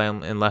they want to play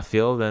him in left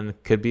field,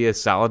 and could be a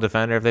solid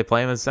defender if they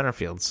play him in center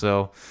field.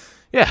 So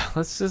yeah,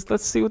 let's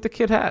see what the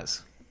kid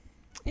has.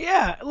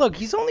 Yeah, look,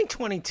 he's only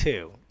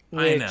 22.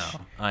 I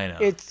know.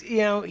 It's,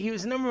 he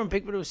was the number 1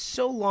 pick, but it was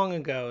so long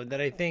ago that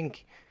I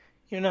think,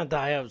 not the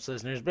High Hopes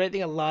listeners, but I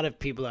think a lot of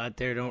people out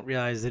there don't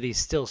realize that he's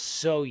still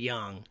so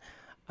young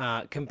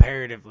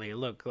comparatively.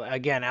 Look,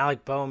 again,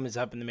 Alec Boehm is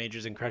up in the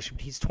majors and crushing,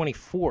 but he's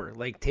 24,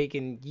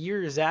 taken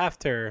years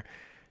after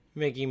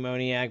Mickey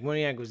Moniak.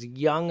 Moniak was a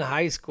young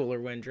high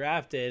schooler when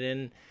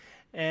drafted,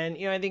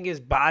 and I think his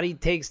body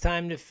takes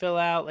time to fill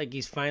out.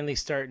 He's finally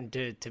starting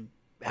to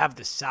have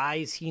the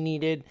size he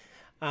needed.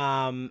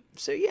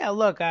 So yeah,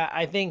 look,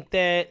 I think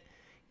that,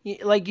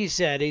 like you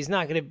said, he's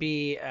not going to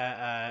be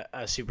a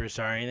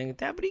superstar or anything like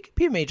that, but he could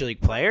be a major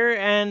league player.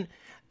 And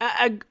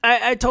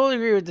I totally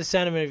agree with the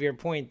sentiment of your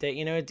point that,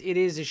 it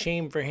is a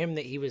shame for him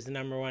that he was the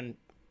number 1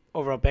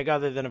 overall pick,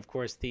 other than, of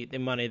course, the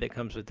money that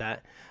comes with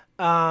that.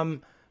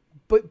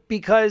 But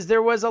because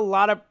there was a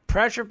lot of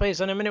pressure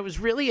placed on him, and it was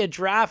really a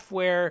draft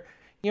where,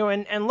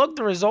 and look,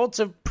 the results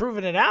have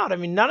proven it out. I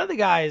mean, none of the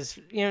guys,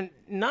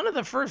 none of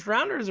the first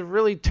rounders have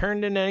really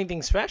turned into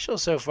anything special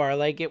so far.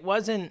 It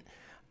wasn't,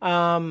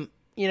 it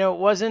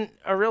wasn't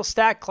a real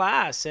stacked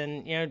class.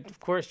 And,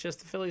 of course, just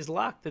the Phillies'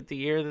 luck that the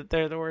year that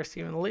they're the worst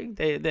team in the league,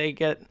 they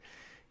get,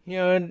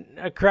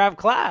 a crap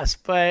class.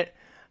 But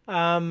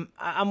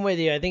I'm with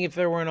you. I think if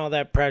there weren't all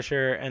that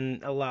pressure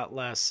and a lot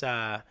less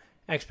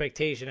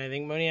expectation, I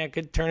think Moniak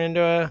could turn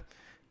into a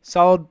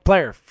solid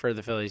player for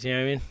the Phillies. You know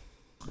what I mean?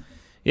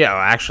 Yeah,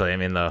 well, actually, I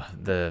mean,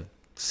 the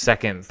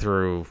second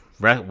through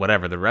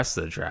whatever the rest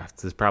of the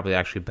draft is probably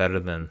actually better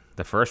than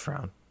the first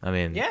round. I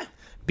mean, yeah,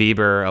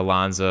 Bieber,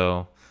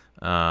 Alonso,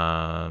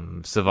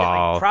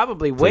 Savall,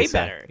 probably way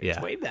better. Yeah.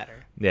 It's way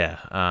better.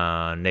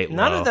 Yeah, Nate.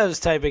 None of those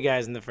type of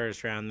guys in the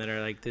first round that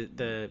are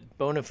the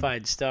bona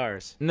fide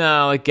stars.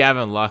 No,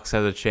 Gavin Lux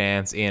has a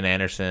chance. Ian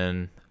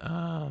Anderson,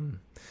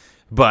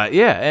 but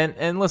yeah,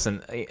 and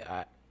listen,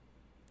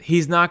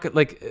 he's not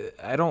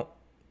I don't.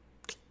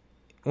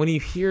 When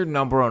you hear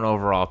number 1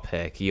 overall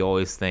pick, you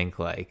always think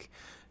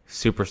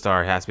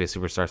superstar, has to be a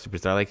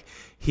superstar.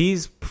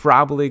 He's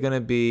probably going to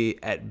be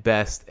at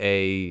best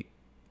a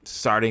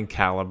starting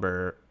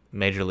caliber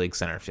major league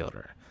center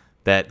fielder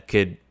that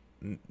could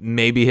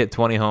maybe hit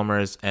 20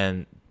 homers,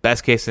 and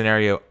best case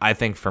scenario, I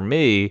think for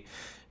me,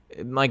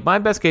 my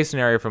best case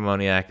scenario for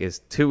Moniak is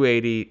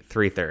 280,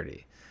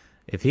 330.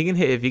 If he can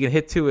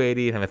hit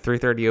 280 and have a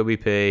 330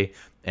 OBP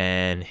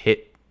and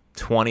hit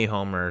 20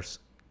 homers,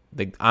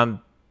 I'm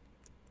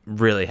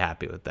really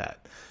happy with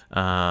that.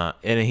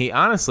 And he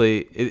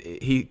honestly,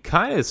 he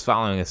kind of is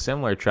following a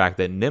similar track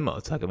that Nimmo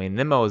took. I mean,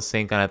 Nimmo was the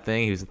same kind of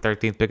thing. He was the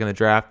 13th pick in the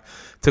draft,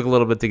 took a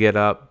little bit to get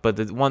up, but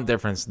the one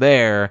difference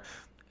there,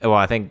 well,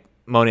 I think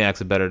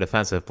Moniak's a better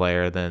defensive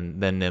player than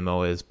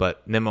Nimmo is,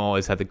 but Nimmo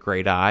always had the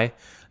great eye.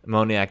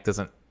 Moniak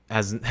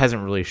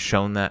hasn't really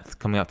shown that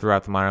coming up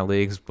throughout the minor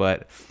leagues,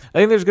 but I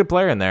think there's a good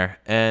player in there,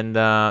 and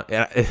not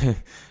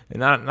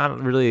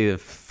really a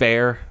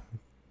fair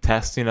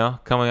test,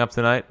 coming up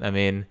tonight. I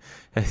mean,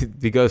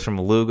 he goes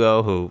from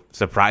Lugo, who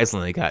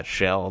surprisingly got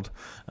shelled,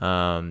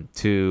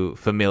 to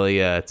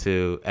Familia,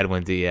 to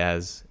Edwin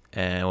Diaz,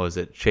 and was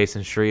it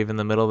Chasen Shreve in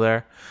the middle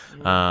there?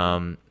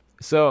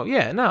 So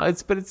yeah, no,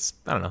 it's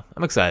I don't know.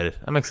 I'm excited.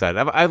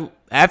 I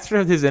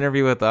after his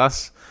interview with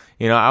us,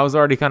 I was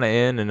already kind of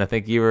in, and I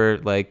think you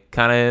were like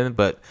kind of in,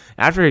 but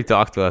after he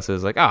talked to us, it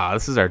was like,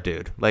 this is our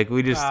dude. Like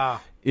we just,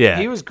 yeah,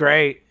 he was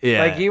great.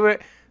 Yeah, like he were.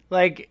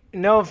 Like,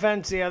 no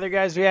offense to the other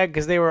guys we had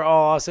because they were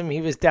all awesome.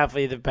 He was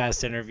definitely the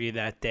best interview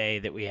that day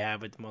that we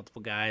had with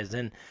multiple guys.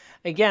 And,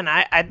 again,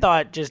 I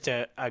thought just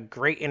a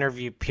great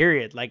interview,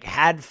 period. Like,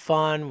 had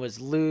fun, was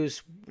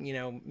loose,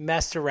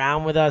 messed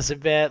around with us a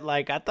bit.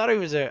 Like, I thought he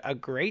was a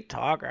great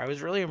talker. I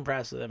was really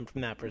impressed with him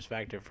from that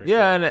perspective. For sure.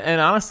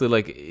 And honestly,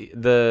 like,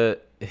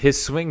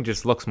 his swing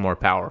just looks more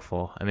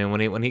powerful. I mean,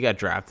 when he got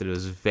drafted, it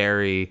was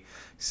very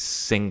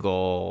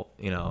single,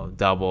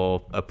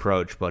 double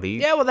approach, but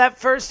that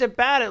first at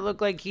bat, it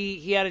looked like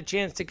he had a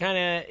chance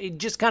to he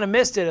just kind of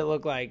missed it. It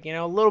looked like,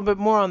 a little bit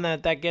more on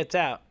that gets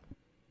out.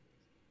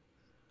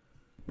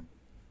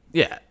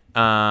 Yeah,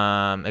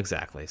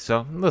 exactly.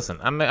 So listen,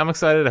 I'm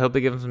excited. I hope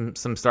they give him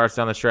some starts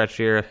down the stretch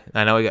here.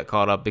 I know he got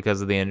caught up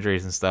because of the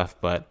injuries and stuff,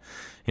 but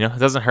it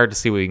doesn't hurt to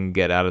see what you can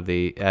get out of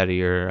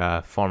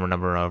your former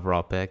number 1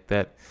 overall pick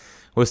that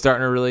was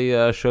starting to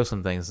really show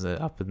some things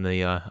up in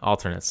the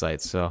alternate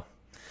sites. So.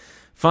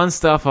 Fun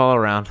stuff all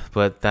around,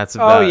 but that's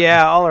about... Oh,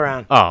 yeah, all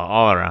around. Oh,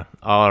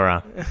 all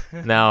around.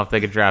 Now, if they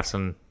could draft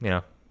some,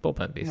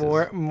 bullpen pieces.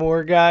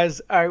 More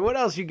guys. All right, what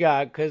else you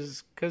got?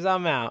 Because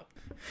I'm out.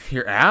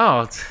 You're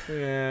out?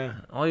 Yeah.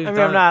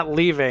 I'm not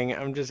leaving.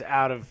 I'm just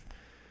out of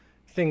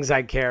things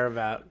I care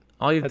about.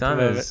 All you've done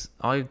is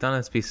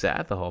be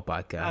sad the whole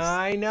podcast.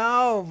 I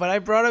know, but I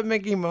brought up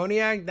Mickey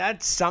Moniak.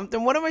 That's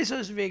something. What am I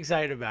supposed to be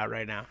excited about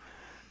right now?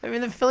 I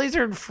mean, the Phillies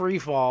are in free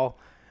fall.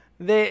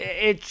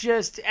 It's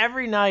just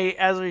every night,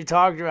 as we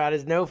talked about,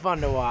 is no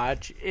fun to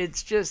watch.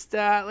 It's just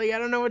I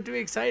don't know what to be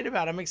excited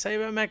about. I'm excited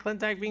about Matt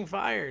Klentak being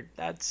fired.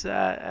 That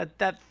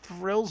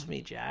thrills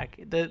me, Jack.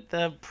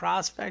 The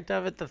prospect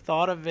of it, the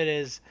thought of it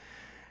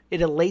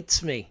it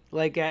elates me.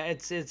 Like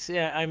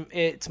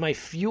it's my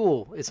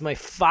fuel. It's my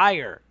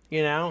fire.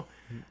 But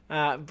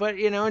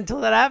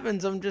until that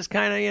happens, I'm just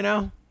kind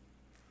of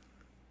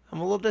I'm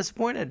a little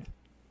disappointed.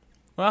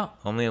 Well,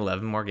 only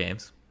 11 more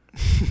games.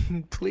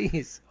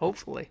 Please,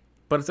 hopefully.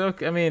 But it's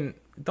okay. I mean,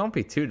 don't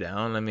be too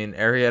down. I mean,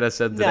 Arrieta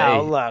said today.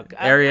 No, look.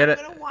 I'm going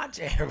to watch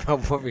Arrieta.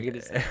 What were we going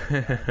to say?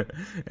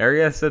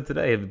 Arrieta said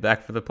today he'll be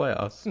back for the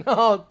playoffs.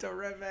 Oh,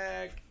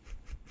 terrific.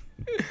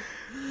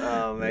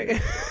 Oh, man.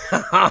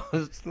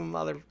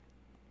 Mother.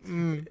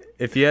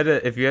 If you had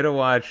to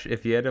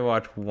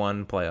watch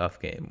one playoff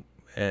game,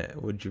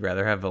 would you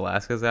rather have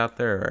Velasquez out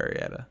there or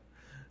Arrieta?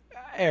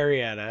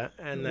 Arrieta.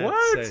 And that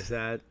says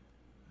that.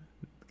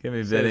 Give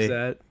me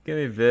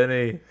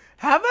Vinny.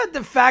 How about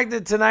the fact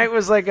that tonight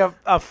was like a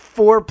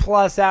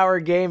 4+ hour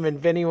game and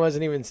Vinny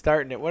wasn't even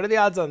starting it? What are the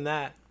odds on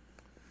that?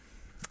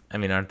 I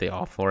mean, aren't they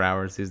all 4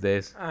 hours these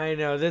days? I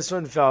know. This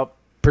one felt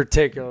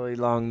particularly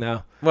long,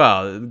 though.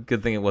 Well,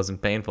 good thing it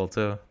wasn't painful,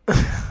 too.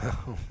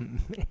 Oh,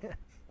 man.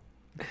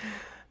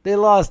 They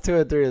lost 2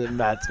 or 3 of the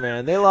Mets,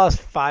 man. They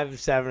lost 5 or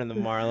 7 of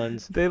the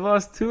Marlins. They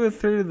lost 2 or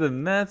 3 of the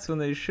Mets when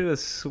they should have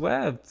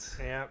swept.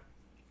 Yeah.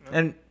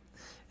 And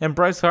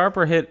Bryce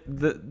Harper hit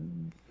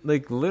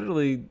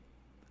literally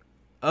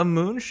a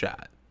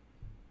moonshot,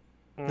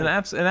 an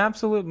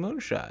absolute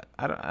moonshot.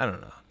 I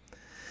don't know.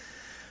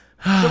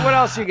 So what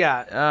else you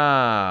got?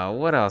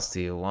 What else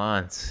do you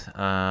want?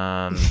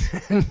 A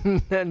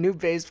new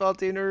baseball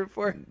team to root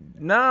for?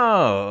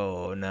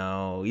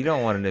 No, you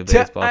don't want a new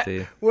baseball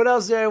team. What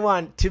else do I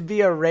want? To be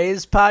a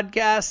Rays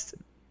podcast?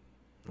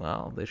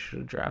 Well, they should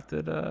have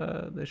drafted.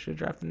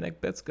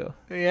 Nick Bitsko.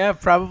 Yeah,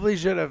 probably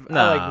should have. No,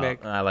 I like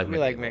Mick. I like we Mick.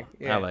 Like Mick.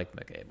 Yeah. I like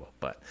Mick Abel.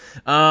 But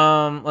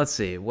let's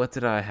see. What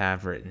did I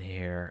have written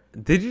here?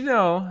 Did you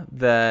know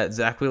that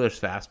Zach Wheeler's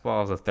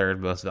fastball is the 3rd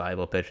most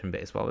valuable pitch in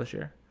baseball this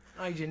year?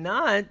 I did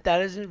not.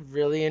 That is a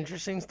really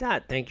interesting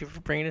stat. Thank you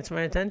for bringing it to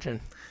my attention.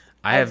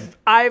 I've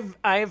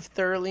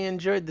thoroughly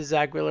enjoyed the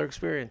Zach Wheeler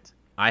experience.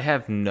 I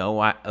have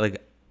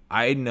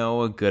I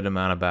know a good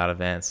amount about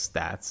advanced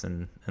stats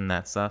and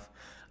that stuff.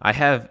 I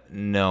have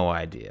no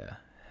idea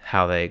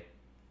how they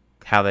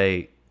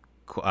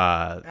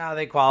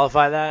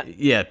qualify that.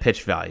 Yeah,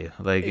 pitch value.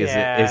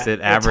 Is it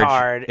average? It's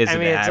hard. It's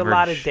a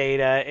lot of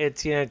data.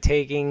 It's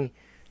taking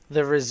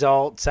the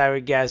results, I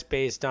would guess,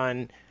 based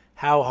on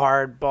how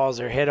hard balls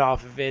are hit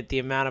off of it, the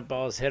amount of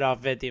balls hit off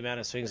of it, the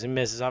amount of swings and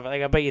misses off it.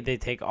 I bet you they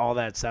take all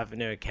that stuff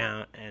into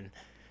account, and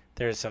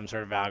there's some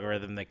sort of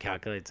algorithm that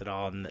calculates it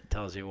all and that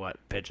tells you what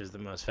pitch is the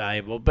most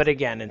valuable. But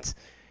again, it's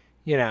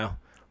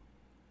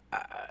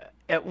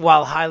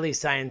while highly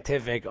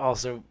scientific,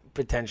 also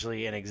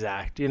potentially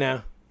inexact,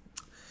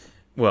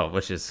 Well,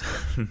 which is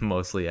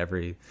mostly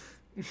every.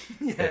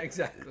 Yeah,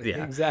 exactly.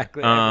 Yeah.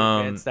 Exactly.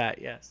 It's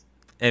that, yes.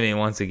 I mean,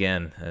 once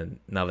again,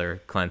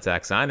 another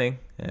Clentac signing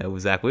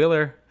with Zach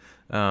Wheeler.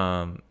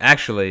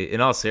 Actually,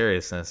 in all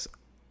seriousness,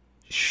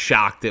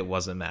 shocked it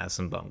wasn't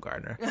Madison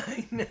Bumgarner.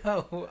 I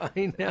know.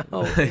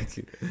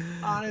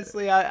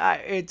 Honestly,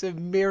 it's a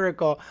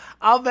miracle.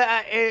 I'll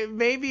bet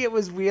maybe it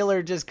was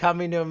Wheeler just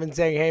coming to him and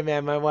saying, "Hey,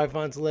 man, my wife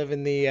wants to live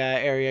in the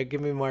area.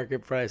 Give me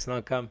market price, and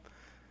I'll come."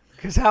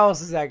 Because how else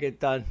does that get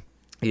done?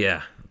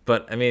 Yeah,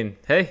 but I mean,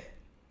 hey,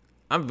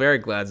 I'm very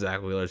glad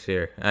Zach Wheeler's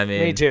here. I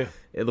mean, me too.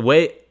 The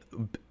way,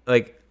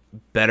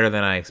 better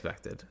than I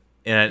expected.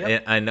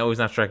 And I know he's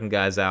not striking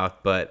guys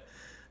out, but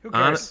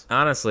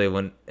honestly,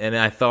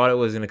 I thought it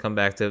was going to come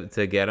back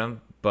to get him,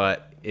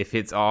 but if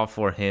it's all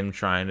for him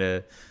trying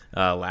to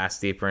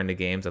last deeper into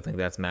games, I think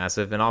that's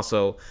massive. And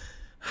also,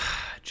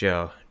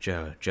 Joe,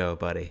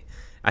 buddy,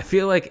 I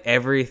feel like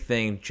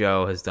everything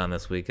Joe has done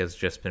this week has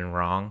just been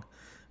wrong,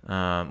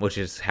 which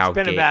is how it's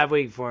been a bad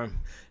week for him.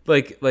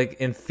 Like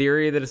in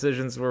theory, the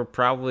decisions were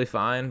probably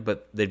fine,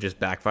 but they just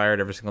backfired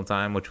every single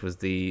time, which was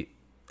the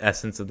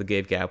essence of the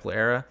Gabe Kapler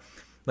era.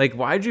 Like,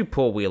 why'd you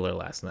pull Wheeler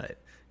last night?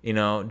 You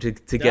know, to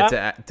get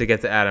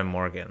to Adam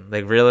Morgan.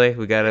 Like, really,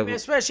 we got to.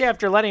 Especially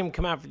after letting him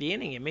come out for the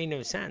inning, it made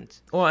no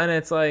sense. Well, and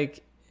it's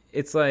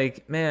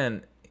like,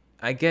 man,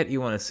 I get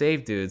you want to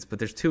save dudes, but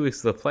there's 2 weeks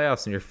to the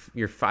playoffs, and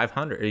you're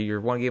 500. You're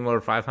 1 game over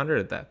 500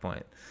 at that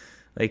point.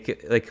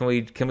 Like,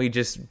 can we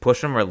just push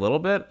them a little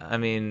bit? I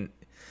mean,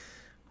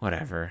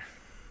 whatever.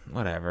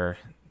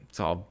 It's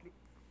all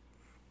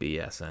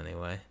BS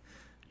anyway.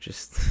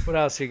 Just what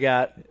else you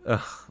got?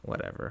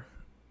 Whatever.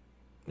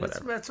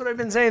 That's what I've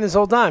been saying this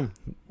whole time.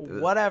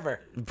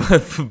 Whatever.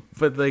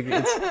 But like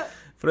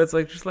it's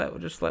like just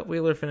let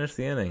Wheeler finish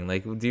the inning.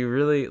 Like, do you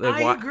really like?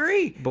 I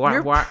agree. But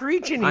You're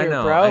preaching here,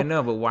 bro. I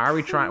know, but why are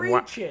we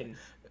trying?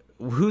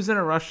 Who's in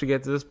a rush to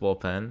get to this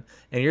bullpen?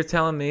 And you're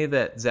telling me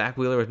that Zach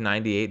Wheeler with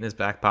 98 in his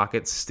back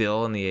pocket,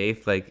 still in the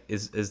 8th, like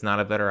is not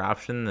a better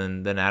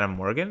option than Adam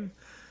Morgan?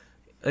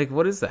 Like,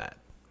 what is that?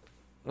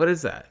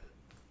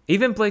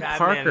 Even Blake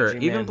Parker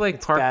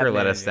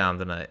let us down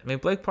tonight. I mean,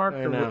 Blake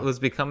Parker was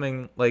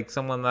becoming like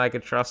someone that I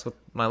could trust with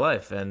my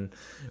life, and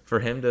for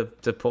him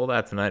to pull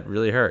that tonight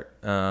really hurt.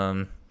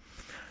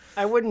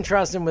 I wouldn't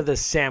trust him with a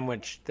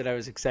sandwich that I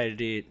was excited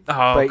to eat.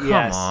 Oh, but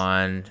come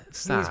on.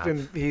 Stop.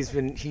 He's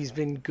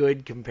been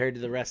good compared to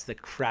the rest of the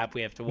crap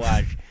we have to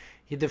watch.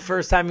 The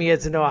first time he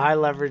gets into a high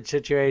leverage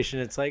situation,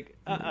 it's like,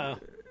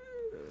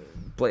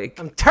 Blake.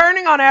 I'm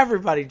turning on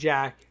everybody,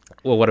 Jack.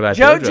 Well, what about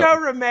Jojo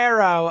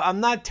Romero? I'm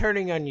not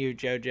turning on you,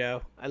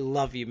 Jojo. I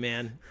love you,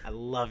 man. I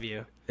love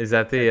you. Is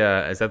that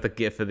the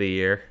GIF of the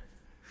year?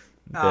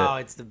 Oh,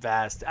 it's the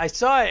best. I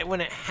saw it when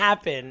it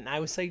happened. I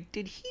was like,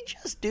 did he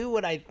just do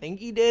what I think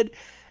he did?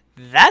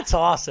 That's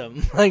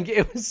awesome. Like,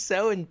 it was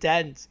so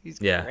intense. He's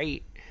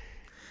great.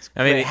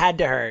 I mean, it had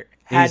to hurt.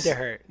 To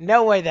hurt.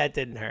 No way that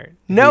didn't hurt.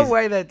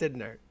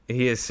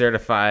 He is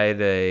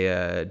certified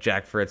a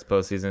Jack Fritz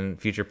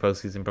future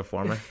postseason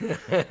performer.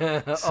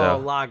 So,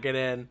 lock it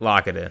in.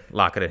 Lock it in.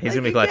 He's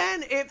going to be clutch.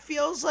 Again, it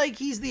feels like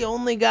he's the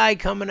only guy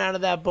coming out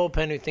of that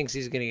bullpen who thinks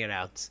he's going to get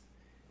outs.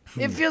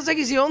 It feels like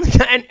he's the only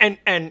guy,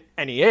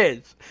 and he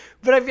is.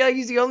 But I feel like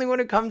he's the only one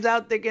who comes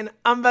out thinking,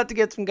 I'm about to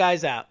get some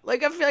guys out.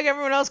 Like, I feel like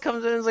everyone else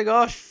comes in and is like,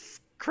 oh,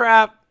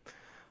 crap.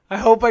 I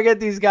hope I get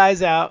these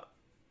guys out.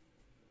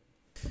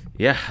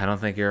 Yeah, I don't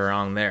think you're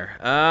wrong there.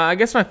 I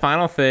guess my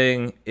final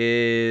thing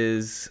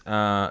is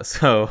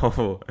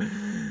so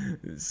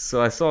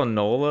I saw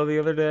Nola the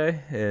other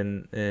day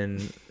in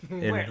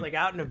where, like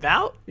out and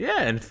about?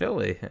 Yeah, in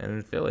Philly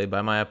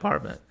by my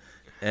apartment.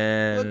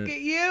 And look at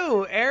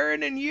you,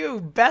 Aaron and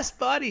you, best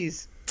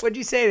buddies. What'd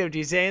you say to him? Did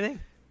you say anything?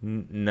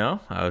 No,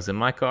 I was in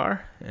my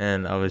car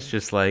and I was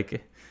just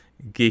like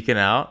geeking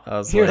out.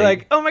 You're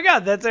like, oh my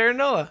God, that's Aaron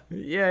Nola.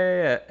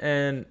 Yeah.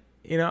 And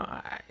you know,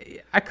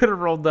 I could have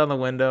rolled down the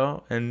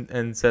window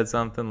and said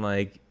something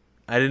like,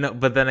 I didn't know.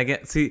 But then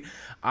again, see,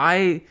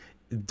 I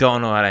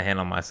don't know how to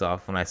handle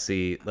myself when I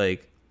see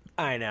like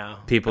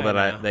people that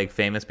I like,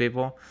 famous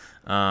people.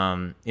 You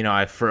know,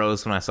 I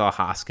froze when I saw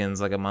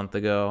Hoskins like a month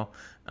ago.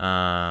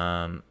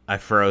 I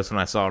froze when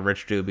I saw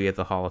Rich Doobie at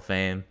the Hall of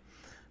Fame.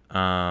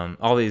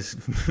 All these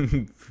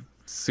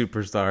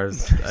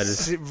superstars.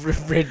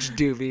 Rich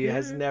Doobie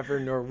has never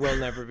nor will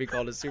never be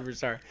called a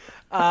superstar.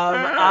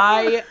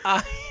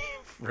 I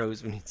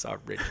froze when he saw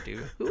Rich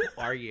Doobie. Who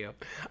are you?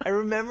 I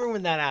remember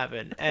when that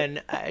happened,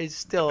 and I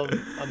still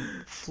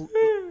am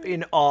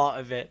in awe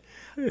of it.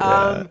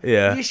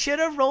 Yeah. You should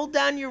have rolled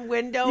down your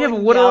window. Yeah,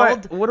 and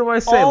but what do I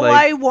say? All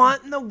I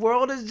want in the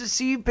world is to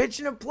see you pitch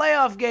in a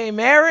playoff game,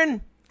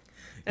 Aaron.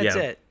 That's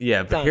it.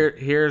 Yeah, but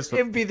here's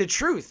it would be the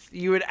truth.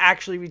 You would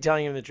actually be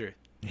telling him the truth.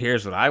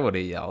 Here's what I would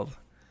have yelled.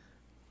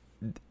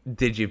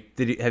 Have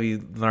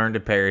you learned to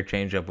pair your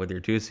changeup with your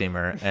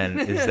two-seamer?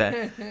 And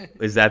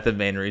is that the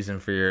main reason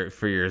for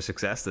your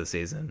success this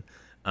season?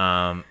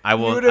 You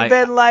would have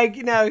been like,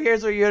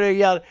 here's what you would have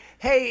yelled.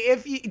 Hey,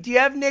 do you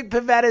have Nick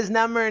Pavetta's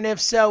number? And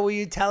if so, will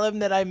you tell him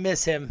that I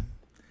miss him?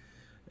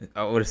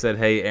 I would have said,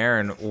 "Hey,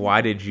 Aaron,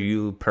 why did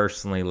you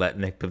personally let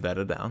Nick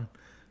Pivetta down?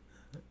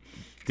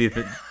 Do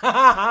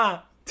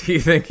you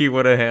think he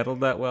would have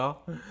handled that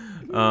well?"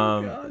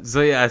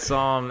 So yeah, I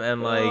saw him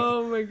and like,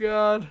 oh my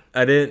god,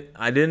 I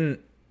didn't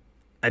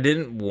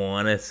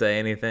want to say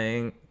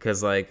anything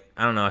because like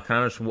I don't know, I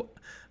kind of just.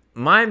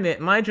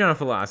 My general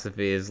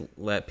philosophy is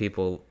let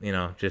people,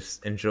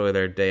 just enjoy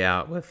their day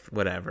out with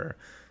whatever.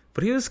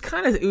 But he was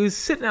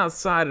sitting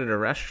outside at a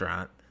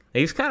restaurant.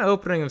 He was kind of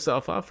opening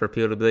himself up for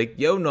people to be like,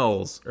 "Yo,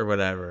 Knowles," or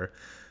whatever.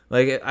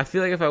 Like, I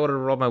feel like if I would have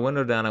rolled my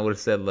window down, I would have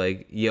said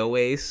like, "Yo,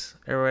 Ace,"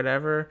 or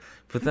whatever.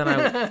 But then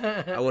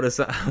I would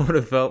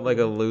have felt like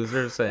a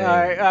loser saying.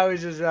 I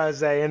was just trying to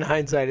say, in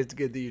hindsight, it's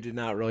good that you did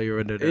not roll your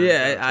window down.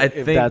 Yeah,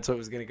 if that's what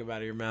was going to come out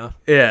of your mouth.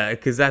 Yeah,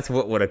 because that's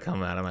what would have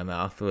come out of my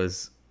mouth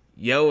was,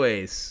 "Yo,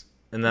 Ace,"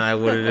 and then I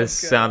would have just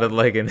sounded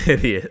like an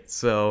idiot.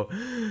 So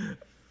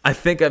I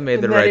think I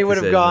made the right decision. And then he would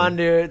have gone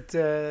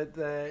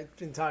to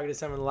been talking to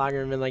someone in the locker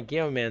room and been like,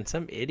 "Yo, man,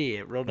 some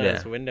idiot rolled down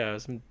his window,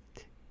 some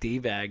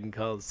D-bag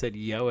and said,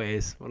 'Yo,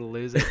 Ace, what a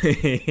loser.'"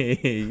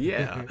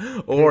 Yeah.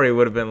 Or he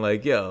would have been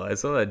like, "Yo, I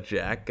saw that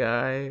Jack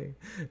guy."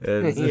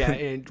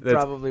 Yeah,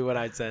 probably what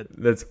I said.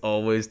 That's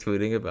always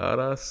tweeting about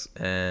us.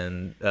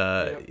 And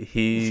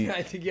he...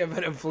 I think you have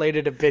an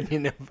inflated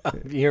opinion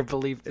of your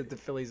belief that the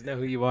Phillies know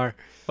who you are.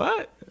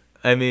 What?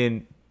 I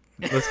mean...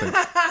 Listen,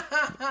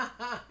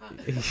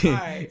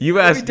 right. You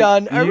asked.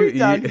 Are we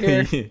done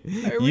here?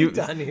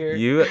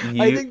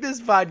 I think this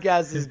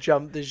podcast has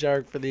jumped the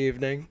shark for the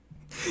evening.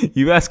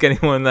 You ask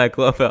anyone in that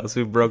clubhouse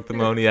who broke the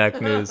Moniak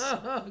news.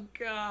 Oh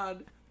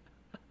God.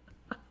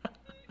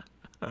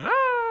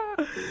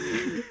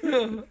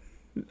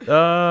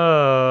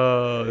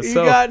 You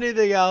got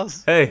anything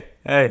else? Hey,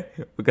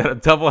 we got a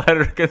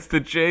doubleheader against the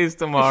Jays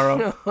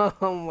tomorrow.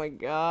 Oh my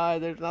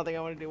God, there's nothing I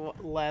want to do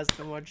less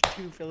than watch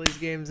 2 Phillies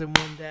games in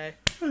one day.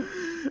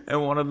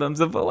 And one of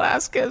them's a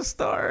Velasquez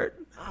start.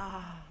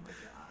 Oh my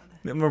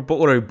God.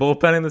 What are we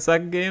bullpenning the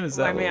second game?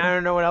 I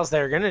don't know what else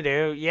they're gonna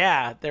do.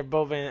 Yeah, they're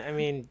bullpenning. I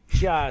mean,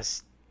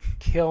 just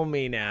kill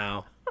me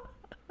now.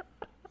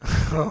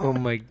 Oh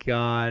my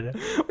God.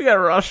 We got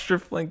Ross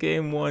Stripling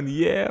game 1.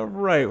 Yeah,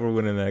 right. We're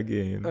winning that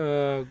game.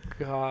 Oh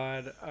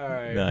God. All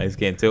right. Nice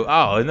game 2.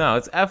 Oh no,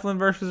 it's Eflin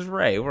versus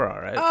Ray. We're all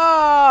right.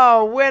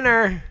 Oh,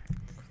 winner.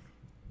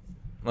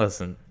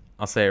 Listen,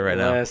 I'll say it right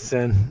now.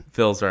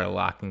 Phils are a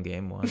lock in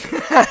game 1.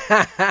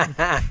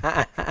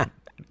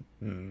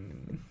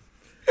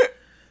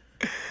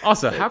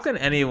 Also, how can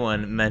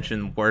anyone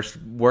mention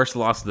worst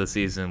loss of the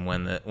season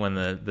when the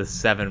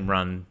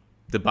 7-run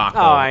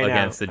debacle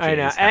against the Jays? I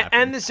know.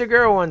 And the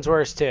Segura one's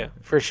worse too,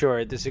 for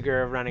sure. The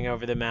Segura running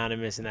over the mound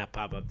and missing that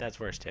pop up, that's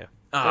worse too.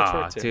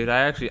 Dude,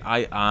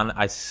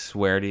 I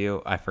swear to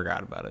you, I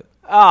forgot about it.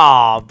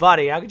 Oh,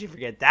 buddy, how could you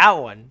forget that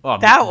one? Oh,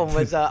 that one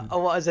was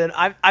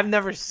I've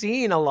never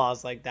seen a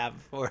loss like that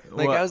before.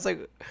 Like I was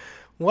like,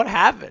 what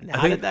happened?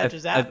 How did that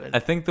just happen? I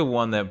think the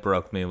one that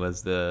broke me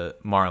was the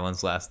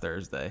Marlins last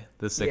Thursday,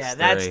 the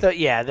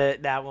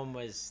 6-3. That one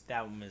was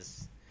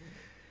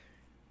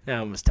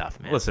tough,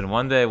 man. Listen,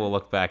 one day we'll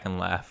look back and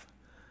laugh.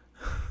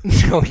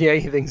 Oh yeah,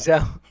 you think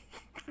so?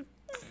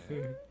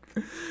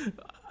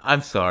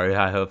 I'm sorry,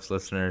 High Hopes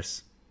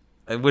listeners.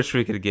 I wish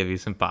we could give you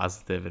some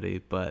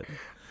positivity, but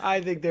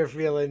I think they're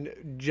feeling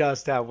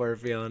just how we're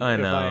feeling. I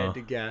know. If I had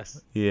to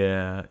guess.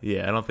 Yeah.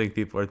 I don't think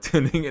people are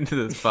tuning into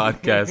this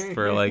podcast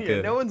for like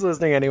no one's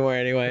listening anywhere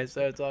anyway,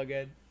 so it's all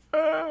good.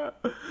 All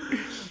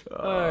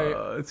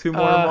right. 2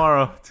 more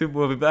tomorrow.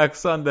 We'll be back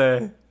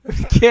Sunday.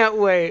 Can't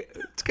wait.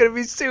 It's gonna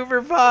be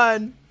super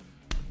fun.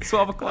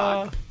 12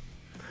 o'clock.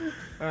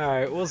 All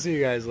right, we'll see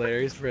you guys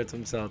later. He's Fritz.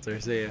 I'm Seltzer.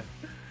 See ya.